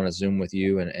 if they want to Zoom with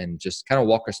you, and just kind of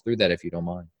walk us through that if you don't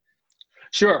mind.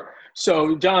 Sure.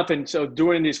 So, Jonathan,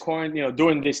 during this quarantine,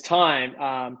 during this time,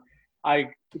 I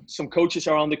some coaches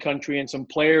around the country and some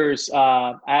players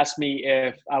asked me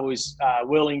if I was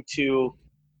willing to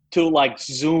like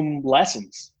Zoom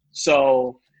lessons.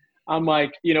 So I'm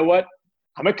like, you know what?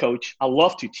 I'm a coach. I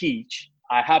love to teach.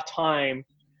 I have time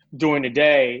during the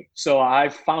day, so I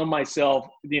found myself,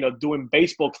 doing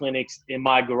baseball clinics in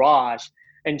my garage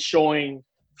and showing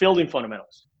fielding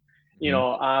fundamentals.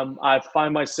 Mhm. I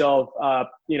find myself,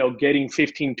 getting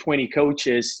 15, 20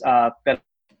 coaches that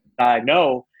I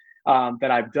know,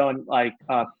 that I've done like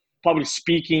public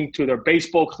speaking to their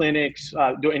baseball clinics,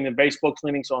 doing the baseball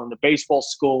clinics on the baseball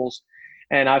schools.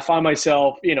 And I find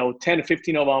myself, 10 to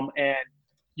 15 of them, and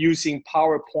using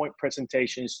PowerPoint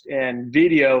presentations and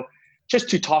video just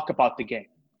to talk about the game,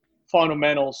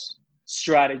 fundamentals,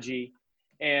 strategy.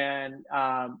 And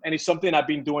it's something I've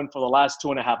been doing for the last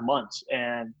 2.5 months.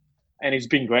 And it's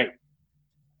been great.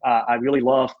 I really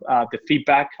love the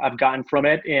feedback I've gotten from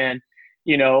it, and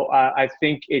I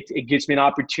think it gives me an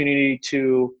opportunity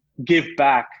to give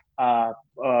back of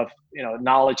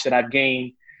knowledge that I've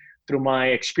gained through my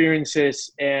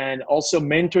experiences, and also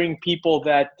mentoring people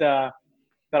that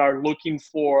are looking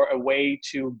for a way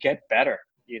to get better.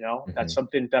 That's Mhm.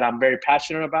 something that I'm very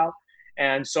passionate about.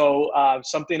 And so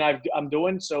something I'm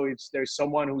doing. So if there's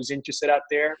someone who's interested out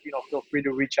there, feel free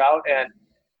to reach out, and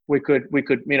we could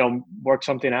work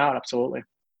something out. Absolutely.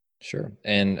 Sure.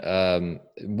 And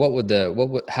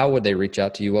how would they reach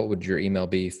out to you? What would your email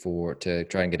be to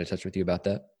try and get in touch with you about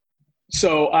that?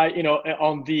 So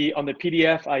on the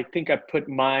PDF, I think I put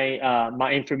my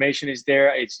information is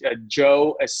there. It's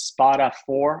Joe Espada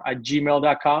 4 at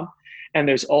gmail.com. And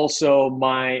there's also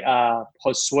my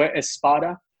Josue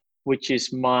Espada, which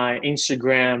is my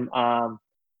Instagram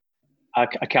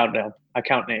account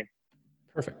name.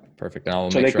 Perfect. Perfect. And I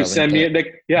will So make they sure I could link send me,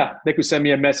 that. they could send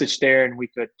me a message there, and we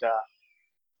could,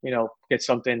 get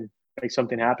something, make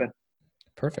something happen.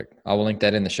 Perfect. I will link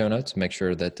that in the show notes. Make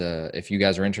sure that if you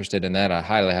guys are interested in that, I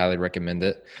highly, highly recommend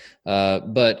it.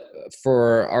 But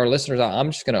for our listeners,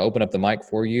 I'm just going to open up the mic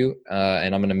for you,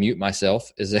 and I'm going to mute myself.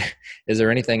 Is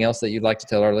there anything else that you'd like to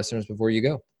tell our listeners before you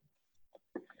go?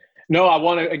 No, I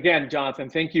want to, again, Jonathan,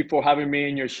 thank you for having me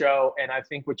in your show. And I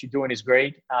think what you're doing is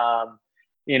great.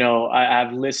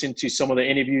 I've listened to some of the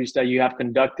interviews that you have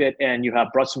conducted, and you have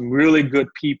brought some really good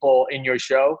people in your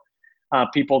show,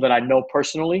 people that I know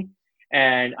personally.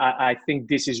 And I think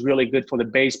this is really good for the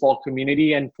baseball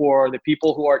community and for the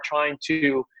people who are trying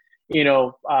to, you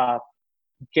know, uh,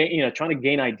 trying to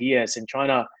gain ideas and trying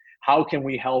to, how can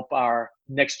we help our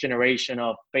next generation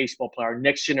of baseball player,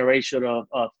 next generation of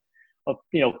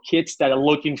kids that are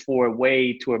looking for a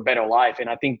way to a better life. And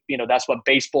I think that's what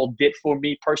baseball did for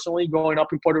me personally growing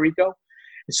up in Puerto Rico.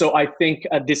 So I think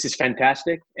this is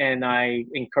fantastic, and I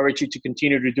encourage you to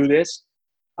continue to do this.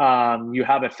 You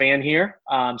have a fan here,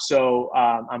 so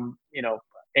I'm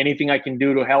anything I can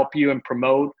do to help you and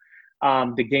promote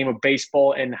the game of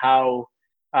baseball and how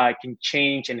can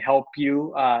change and help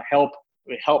you,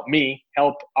 help me,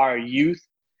 help our youth.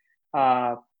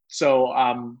 So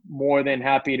I'm more than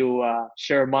happy to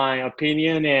share my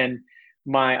opinion and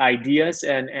my ideas,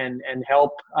 and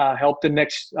help the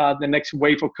next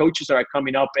wave of coaches that are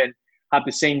coming up and have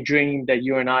the same dream that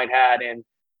you and I had and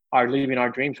are living our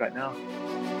dreams right now.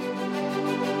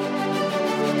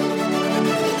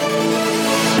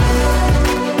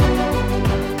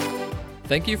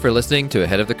 Thank you for listening to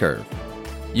Ahead of the Curve.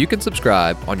 You can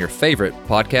subscribe on your favorite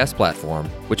podcast platform,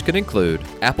 which could include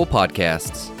Apple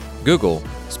Podcasts, Google,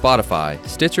 Spotify,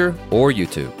 Stitcher, or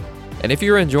YouTube. And if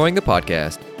you're enjoying the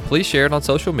podcast, please share it on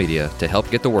social media to help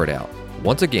get the word out.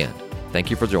 Once again, thank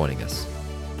you for joining us.